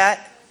do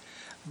that,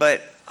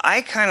 but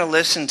I kind of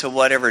listened to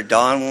whatever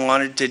Don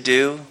wanted to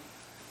do.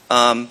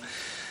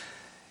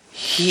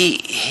 He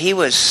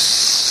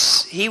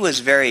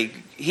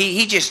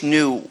just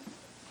knew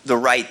the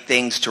right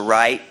things to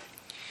write,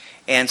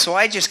 and so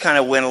I just kind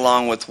of went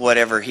along with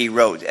whatever he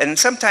wrote. And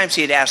sometimes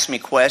he'd ask me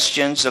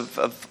questions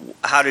of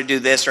how to do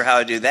this or how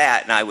to do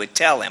that, and I would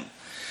tell him.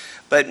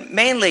 But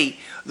mainly,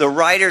 the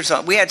writers,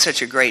 we had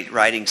such a great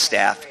writing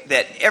staff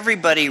that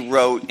everybody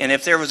wrote, and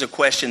if there was a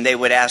question, they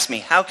would ask me,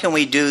 how can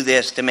we do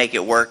this to make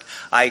it work?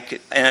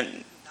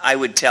 And I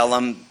would tell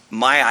them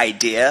my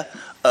idea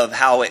of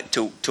how it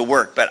to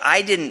work. But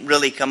I didn't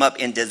really come up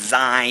and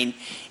design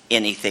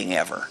anything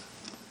ever.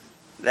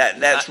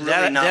 That's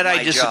really not my job. That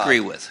I disagree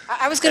with.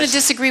 I was going to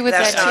disagree with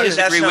that, too.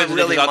 That's not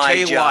really I'll my tell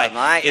you job.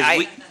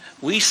 why.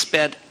 We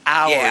spent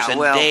hours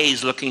and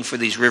days looking for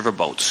these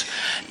riverboats,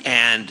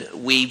 and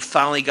we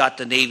finally got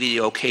the Navy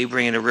the okay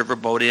bringing a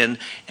riverboat in,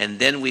 and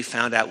then we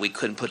found out we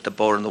couldn't put the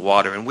boat in the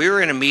water. And we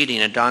were in a meeting,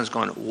 and Don's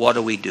going, "What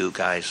do we do,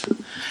 guys?"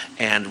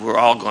 And we're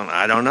all going,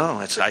 "I don't know."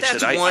 That's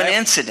one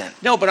incident.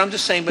 No, but I'm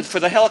just saying. But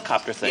for the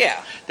helicopter thing,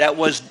 that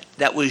was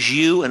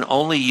you and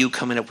only you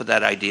coming up with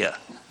that idea.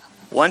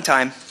 One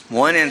time,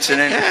 one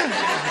incident.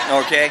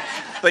 Okay,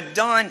 but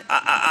Don,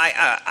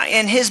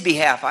 in his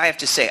behalf, I have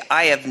to say,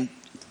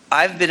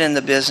 I've been in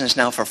the business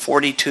now for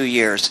 42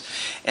 years,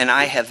 and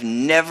I have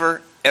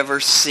never, ever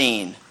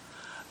seen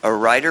a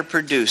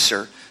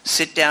writer-producer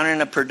sit down in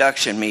a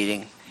production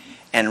meeting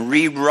and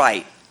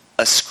rewrite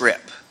a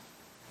script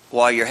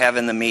while you're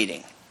having the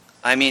meeting.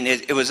 I mean,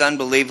 it was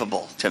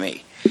unbelievable to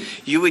me.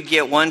 You would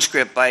get one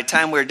script. By the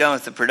time we were done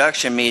with the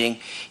production meeting,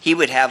 he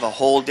would have a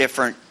whole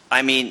different,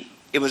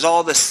 it was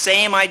all the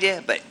same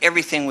idea, but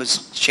everything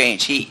was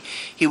changed.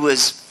 He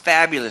was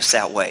fabulous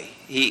that way.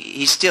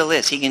 He still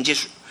is. He can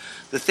just...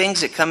 The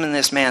things that come in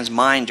this man's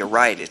mind to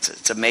write,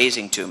 it's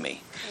amazing to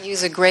me. He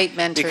was a great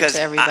mentor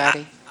to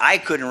everybody. I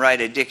couldn't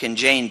write a Dick and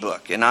Jane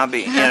book, and I'll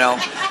be,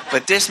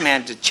 but this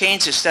man, to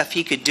change the stuff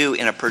he could do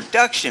in a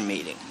production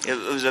meeting, it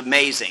was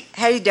amazing.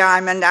 Hey,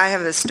 Diamond, I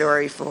have a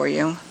story for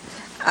you.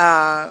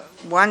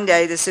 One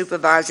day, the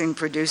supervising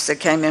producer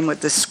came in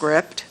with the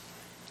script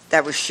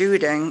that was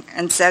shooting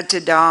and said to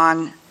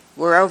Don,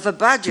 "We're over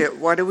budget.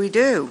 What do we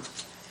do?"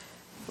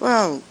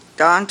 Well,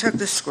 Don took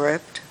the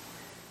script,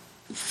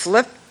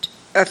 flipped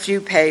a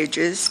few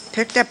pages,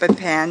 picked up a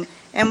pen,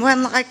 and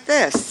went like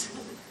this.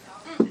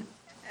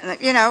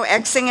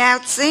 Xing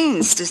out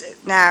scenes.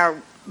 Now,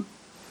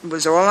 it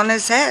was all in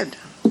his head.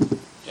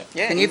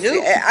 Yeah, Can he you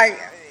knew.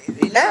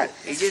 that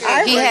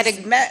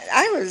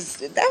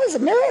was a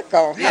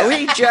miracle. How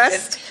he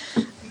just...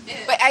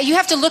 But you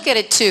have to look at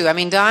it, too. I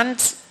mean, Don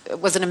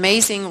was an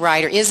amazing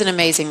writer, is an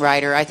amazing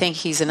writer. I think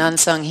he's an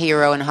unsung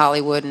hero in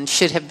Hollywood and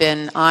should have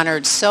been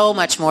honored so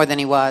much more than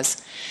he was.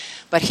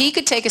 But he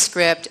could take a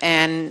script,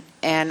 and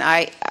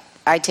I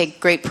take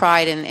great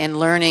pride in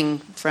learning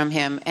from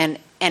him and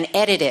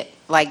edit it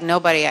like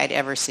nobody I'd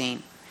ever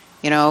seen,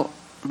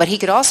 But he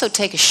could also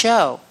take a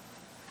show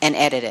and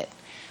edit it.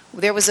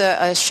 There was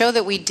a show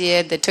that we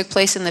did that took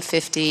place in the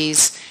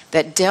 50s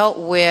that dealt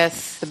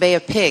with the Bay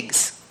of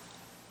Pigs.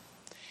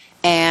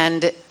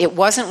 And it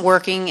wasn't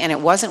working, and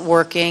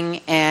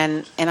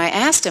I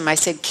asked him, I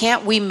said,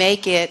 can't we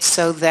make it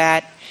so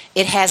that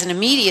it has an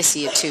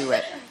immediacy to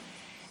it.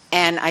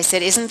 And I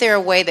said, isn't there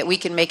a way that we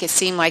can make it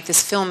seem like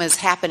this film is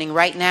happening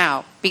right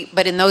now?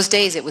 But in those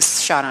days, it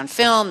was shot on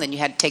film, then you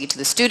had to take it to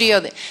the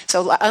studio.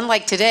 So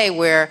unlike today,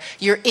 where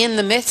you're in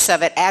the midst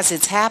of it as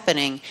it's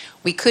happening,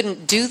 we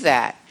couldn't do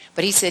that.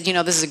 But he said,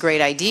 this is a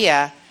great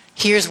idea.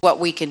 Here's what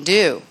we can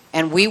do.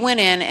 And we went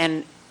in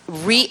and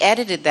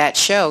re-edited that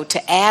show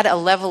to add a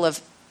level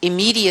of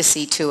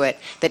immediacy to it,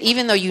 that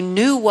even though you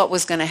knew what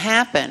was going to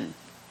happen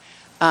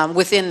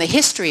within the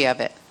history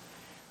of it,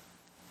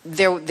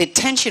 the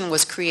tension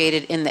was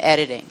created in the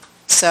editing.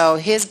 So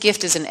his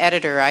gift as an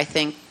editor, I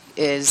think,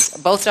 is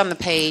both on the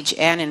page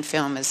and in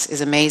film is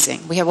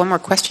amazing. We have one more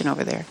question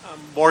over there.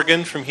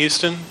 Morgan from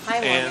Houston. Hi,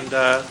 Morgan.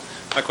 And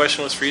my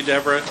question was for you,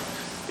 Deborah.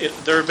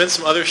 There have been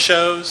some other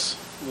shows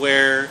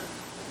where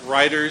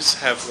writers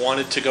have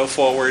wanted to go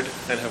forward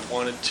and have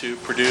wanted to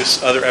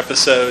produce other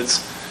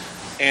episodes,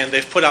 and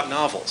they've put out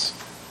novels.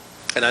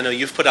 And I know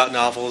you've put out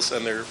novels,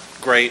 and they're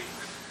great.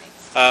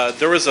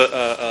 There was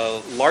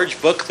a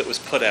large book that was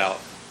put out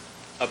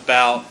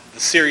about the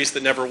series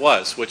that never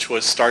was, which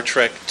was Star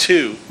Trek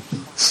II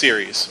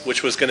series,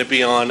 which was going to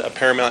be on a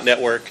Paramount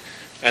network,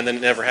 and then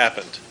it never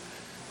happened.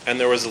 And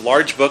there was a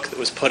large book that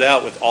was put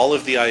out with all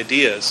of the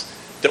ideas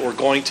that were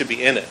going to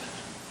be in it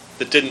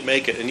that didn't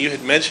make it. And you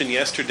had mentioned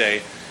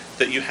yesterday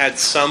that you had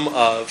some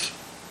of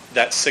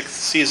that 6th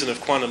season of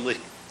Quantum Leap.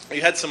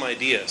 You had some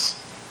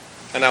ideas.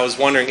 And I was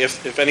wondering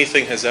if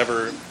anything has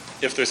ever...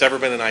 if there's ever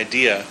been an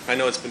idea, I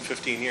know it's been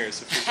 15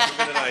 years, if there's ever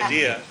been an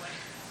idea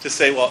to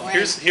say, well,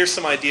 here's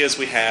some ideas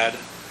we had,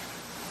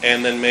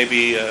 and then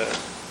maybe...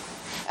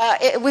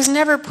 It was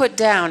never put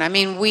down. I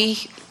mean,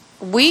 we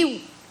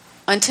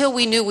until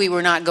we knew we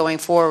were not going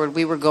forward,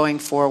 we were going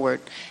forward.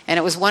 And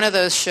it was one of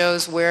those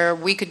shows where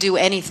we could do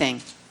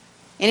anything.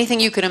 Anything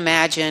you could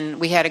imagine.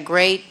 We had a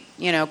great,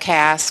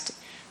 cast.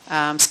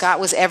 Scott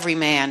was every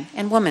man,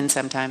 and woman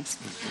sometimes.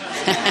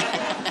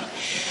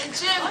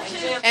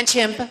 And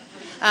chimp.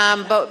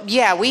 But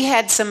yeah, we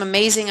had some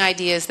amazing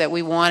ideas that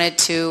we wanted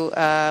to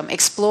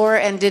explore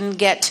and didn't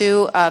get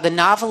to. The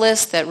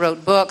novelists that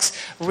wrote books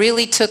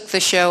really took the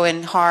show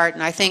in heart,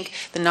 and I think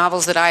the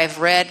novels that I have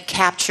read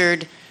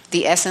captured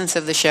the essence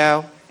of the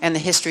show and the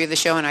history of the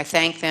show, and I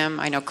thank them.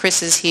 I know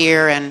Chris is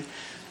here, and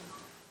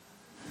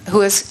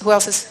who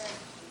else is?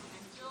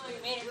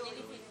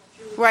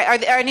 Right,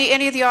 are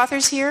any of the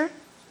authors here?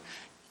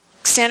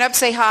 Stand up,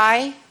 say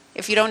hi,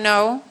 if you don't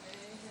know.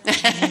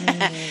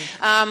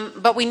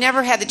 But we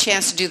never had the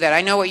chance to do that.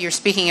 I know what you're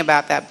speaking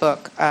about, that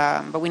book,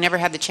 but we never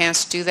had the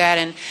chance to do that.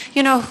 And,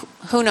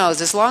 who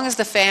knows? As long as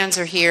the fans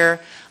are here,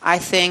 I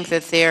think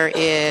that there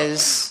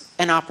is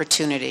an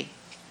opportunity.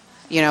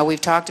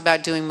 We've talked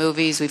about doing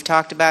movies. We've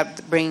talked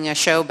about bringing a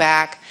show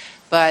back.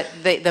 But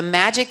the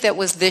magic that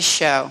was this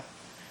show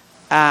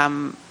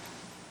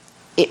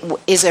it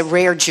is a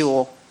rare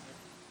jewel.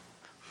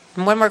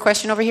 And one more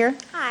question over here.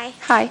 Hi.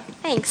 Hi.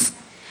 Thanks.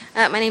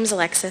 My name's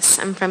Alexis.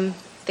 I'm from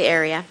the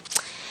area.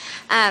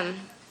 And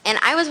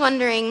I was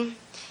wondering,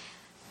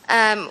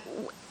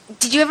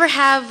 did you ever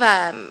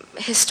have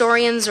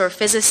historians or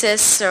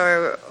physicists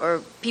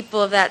or people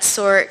of that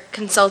sort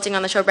consulting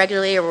on the show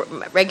regularly, or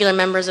regular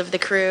members of the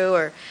crew,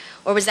 or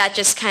was that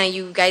just kind of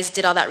you guys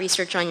did all that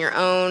research on your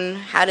own?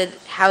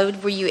 How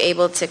were you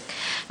able to? I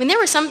mean, there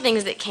were some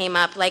things that came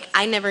up, like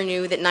I never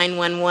knew that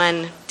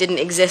 911 didn't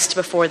exist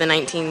before the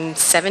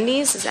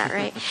 1970s. Is that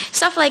right?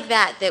 Stuff like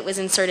that was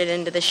inserted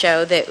into the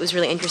show that was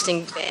really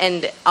interesting,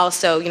 and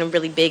also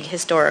really big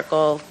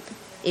historical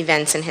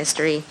events in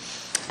history.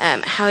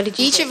 How did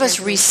you? Each of us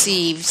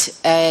received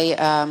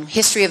a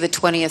history of the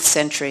 20th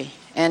century,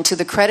 and to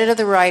the credit of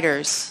the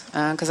writers,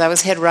 because I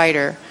was head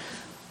writer.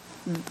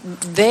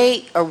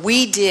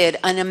 We did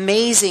an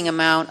amazing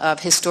amount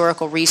of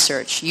historical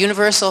research.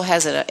 Universal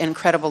has an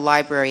incredible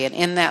library, and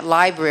in that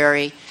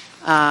library,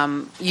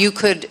 you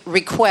could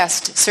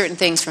request certain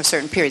things from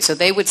certain periods. So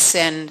they would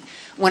send,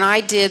 when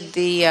I did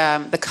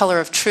the Color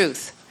of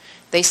Truth,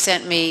 they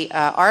sent me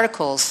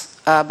articles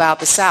about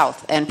the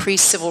South and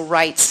pre-civil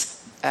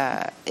rights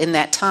in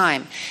that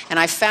time. And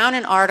I found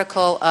an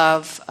article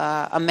of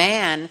a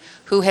man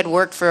who had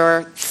worked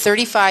for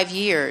 35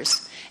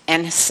 years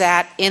and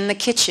sat in the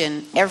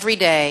kitchen every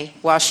day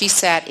while she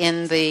sat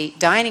in the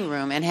dining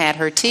room and had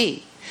her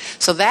tea.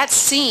 So that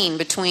scene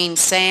between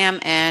Sam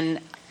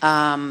and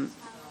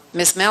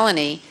Miss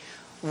Melanie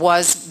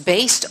was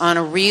based on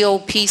a real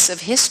piece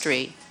of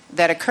history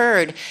that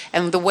occurred.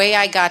 And the way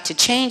I got to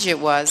change it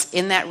was,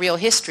 in that real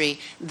history,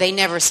 they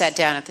never sat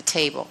down at the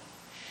table.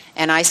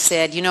 And I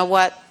said, you know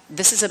what?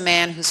 This is a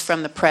man who's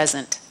from the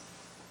present.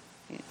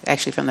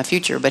 Actually from the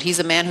future, but he's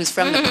a man who's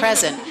from the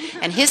present.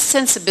 And his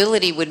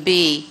sensibility would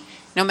be,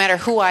 no matter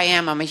who I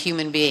am, I'm a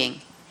human being.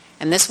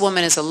 And this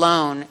woman is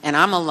alone, and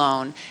I'm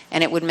alone,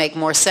 and it would make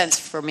more sense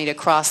for me to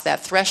cross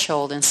that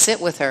threshold and sit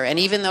with her. And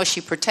even though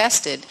she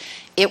protested,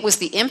 it was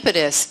the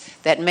impetus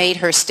that made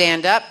her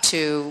stand up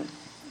to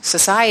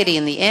society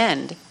in the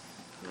end,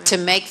 to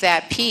make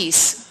that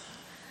piece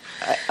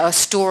a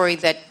story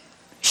that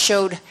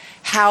showed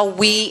how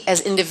we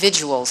as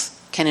individuals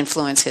can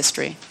influence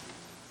history.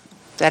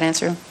 Does that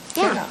answer?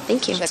 Yeah,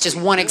 thank you. That's just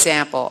one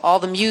example. All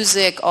the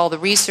music, all the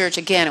research,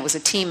 again, it was a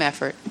team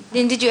effort.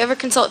 Then did you ever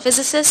consult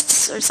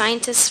physicists or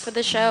scientists for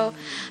the show?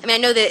 I mean, I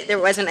know that there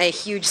wasn't a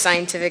huge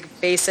scientific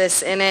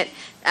basis in it,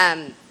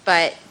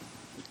 but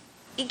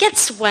it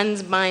gets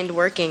one's mind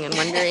working and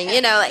wondering,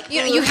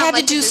 You had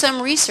to do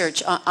some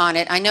research on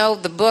it. I know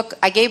the book,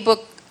 I gave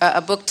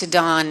a book to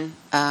Don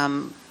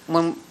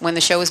when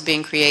the show was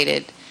being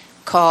created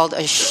called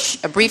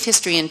A Brief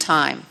History in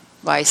Time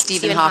by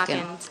Stephen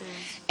Hawking.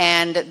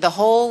 And the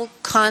whole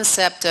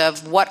concept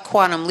of what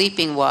quantum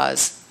leaping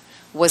was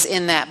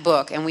in that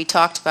book. And we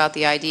talked about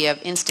the idea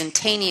of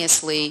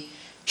instantaneously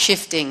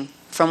shifting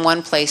from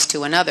one place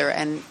to another.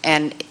 And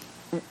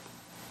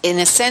in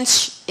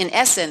essence,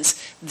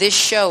 this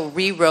show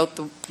rewrote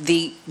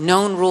the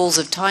known rules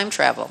of time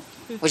travel,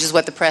 which is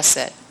what the press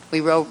said.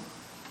 We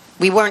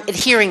weren't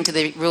adhering to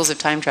the rules of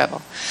time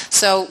travel.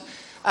 So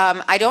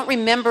I don't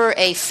remember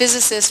a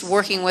physicist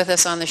working with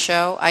us on the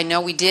show. I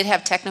know we did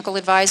have technical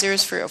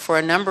advisors for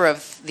a number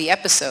of the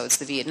episodes,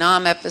 the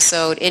Vietnam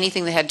episode,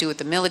 anything that had to do with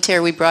the military,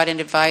 we brought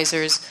in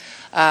advisors.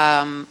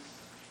 And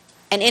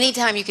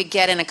anytime you could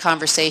get in a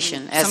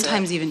conversation.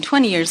 Sometimes even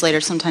 20 years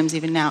later, sometimes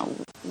even now.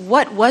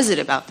 What was it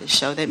about this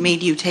show that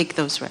made you take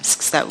those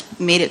risks, that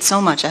made it so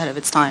much ahead of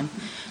its time?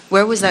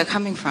 Where was that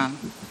coming from?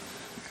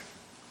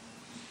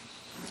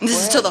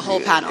 This is to the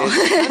whole panel.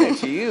 It's coming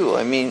to you.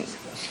 I mean,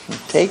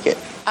 take it.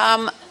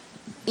 I'll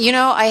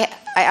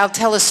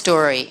tell a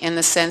story in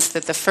the sense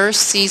that the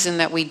first season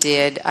that we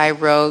did, I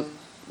wrote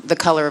The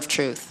Color of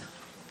Truth,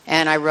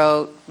 and I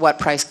wrote What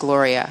Price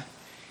Gloria.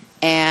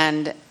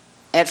 And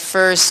at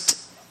first,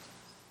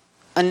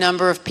 a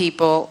number of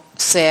people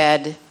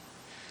said,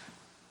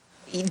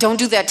 don't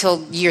do that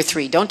till year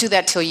 3. Don't do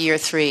that till year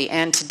 3.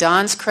 And to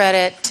Don's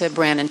credit, to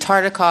Brandon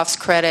Tartikoff's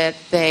credit,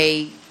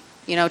 they,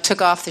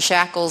 took off the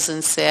shackles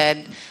and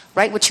said,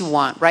 write what you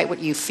want, write what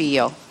you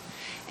feel.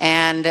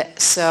 And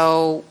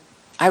so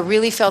I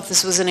really felt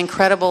this was an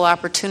incredible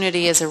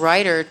opportunity as a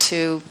writer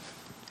to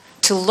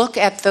look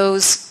at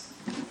those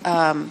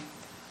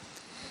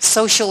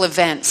social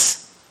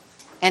events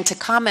and to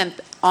comment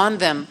on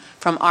them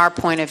from our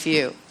point of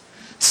view.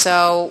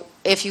 So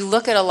if you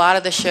look at a lot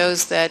of the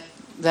shows that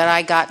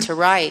I got to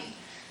write,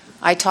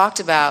 I talked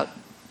about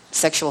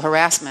sexual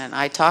harassment,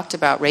 I talked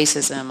about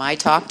racism, I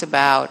talked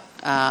about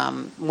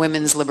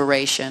women's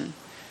liberation,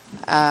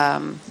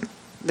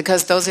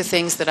 because those are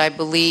things that I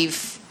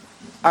believe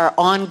are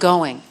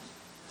ongoing.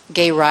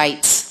 Gay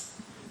rights,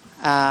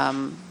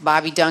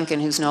 Bobby Duncan,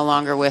 who's no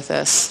longer with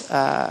us,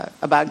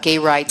 about gay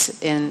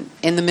rights in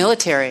the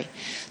military.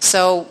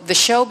 So the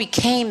show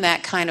became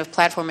that kind of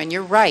platform, and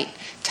you're right,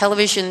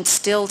 television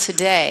still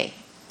today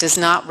does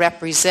not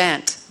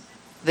represent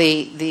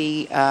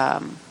the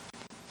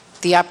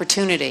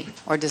opportunity,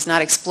 or does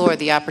not explore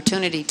the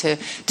opportunity to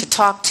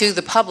talk to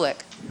the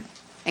public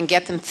and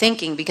get them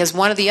thinking, because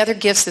one of the other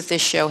gifts that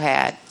this show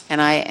had,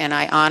 and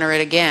I honor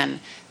it again,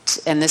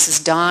 and this is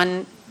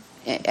Don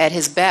at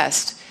his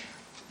best,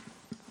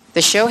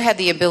 the show had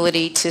the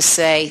ability to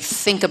say,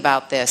 think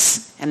about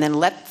this, and then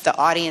let the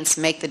audience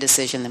make the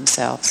decision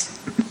themselves.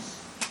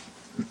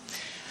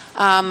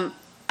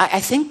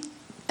 I think,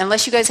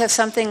 unless you guys have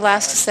something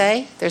last to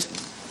say, It's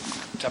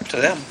up to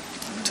them.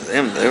 To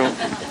them.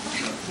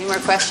 Any more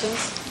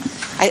questions?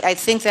 I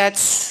think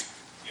that's...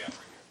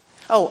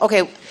 Oh,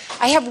 okay.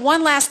 I have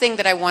one last thing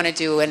that I want to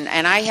do, and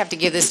I have to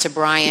give this to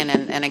Brian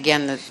and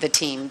again, the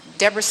team.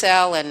 Deborah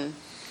Sell and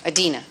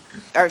Adina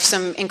are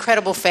some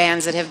incredible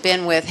fans that have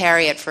been with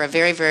Harriet for a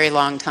very, very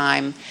long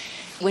time.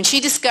 When she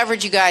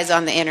discovered you guys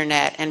on the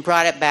internet and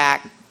brought it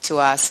back to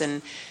us,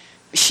 and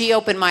she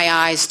opened my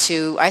eyes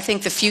to, I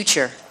think, the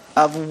future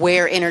of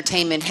where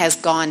entertainment has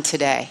gone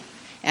today.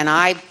 And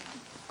I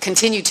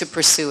continue to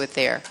pursue it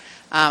there.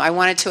 I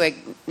wanted to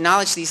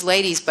acknowledge these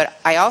ladies, but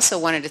I also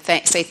wanted to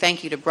say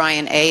thank you to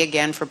Brian A.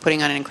 again for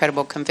putting on an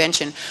incredible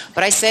convention.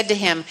 But I said to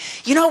him,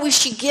 we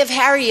should give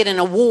Harriet an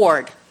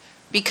award,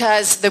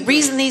 because the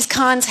reason these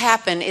cons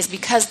happen is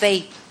because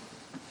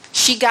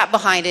she got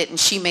behind it and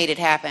she made it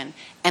happen,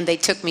 and they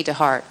took me to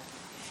heart.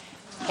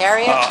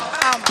 Harriet?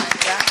 Oh my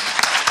God.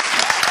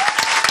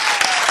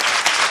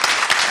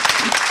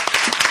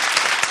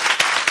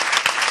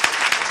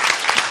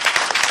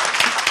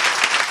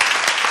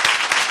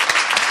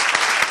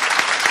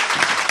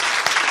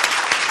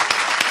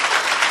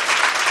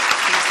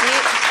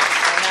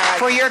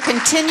 For your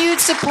continued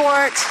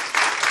support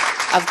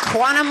of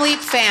Quantum Leap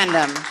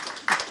fandom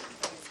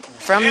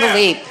from The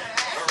Leap.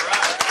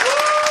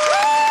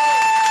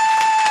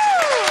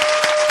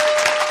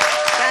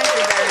 Thank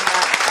you very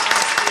much.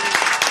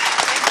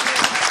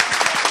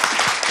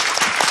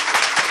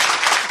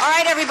 All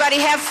right, everybody,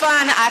 have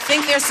fun. I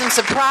think there's some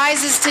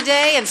surprises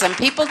today and some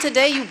people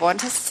today you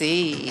want to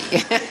see.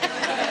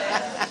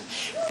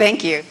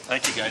 Thank you.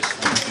 Thank you, guys.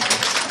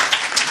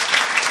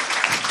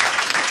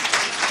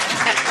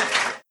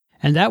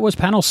 And that was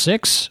panel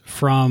 6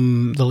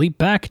 from The Leap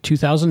Back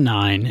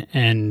 2009.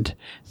 And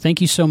thank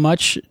you so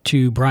much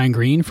to Brian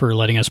Greene for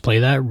letting us play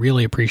that.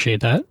 Really appreciate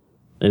that.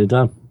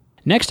 Anytime.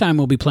 Next time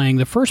we'll be playing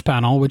the first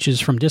panel, which is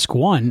from Disc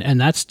 1, and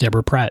that's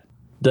Deborah Pratt.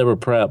 Deborah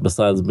Pratt,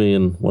 besides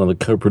being one of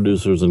the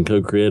co-producers and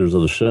co-creators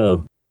of the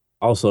show,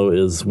 also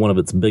is one of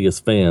its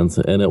biggest fans,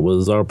 and it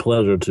was our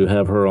pleasure to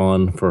have her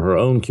on for her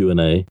own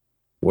Q&A,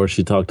 where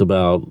she talked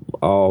about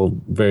all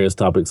various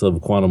topics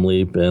of Quantum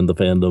Leap and the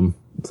fandom,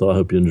 so I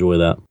hope you enjoy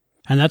that.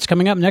 And that's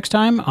coming up next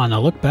time on A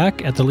Look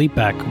Back at The Leap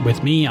Back.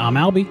 With me, I'm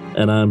Albie.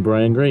 And I'm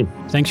Brian Greene.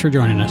 Thanks for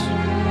joining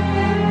us.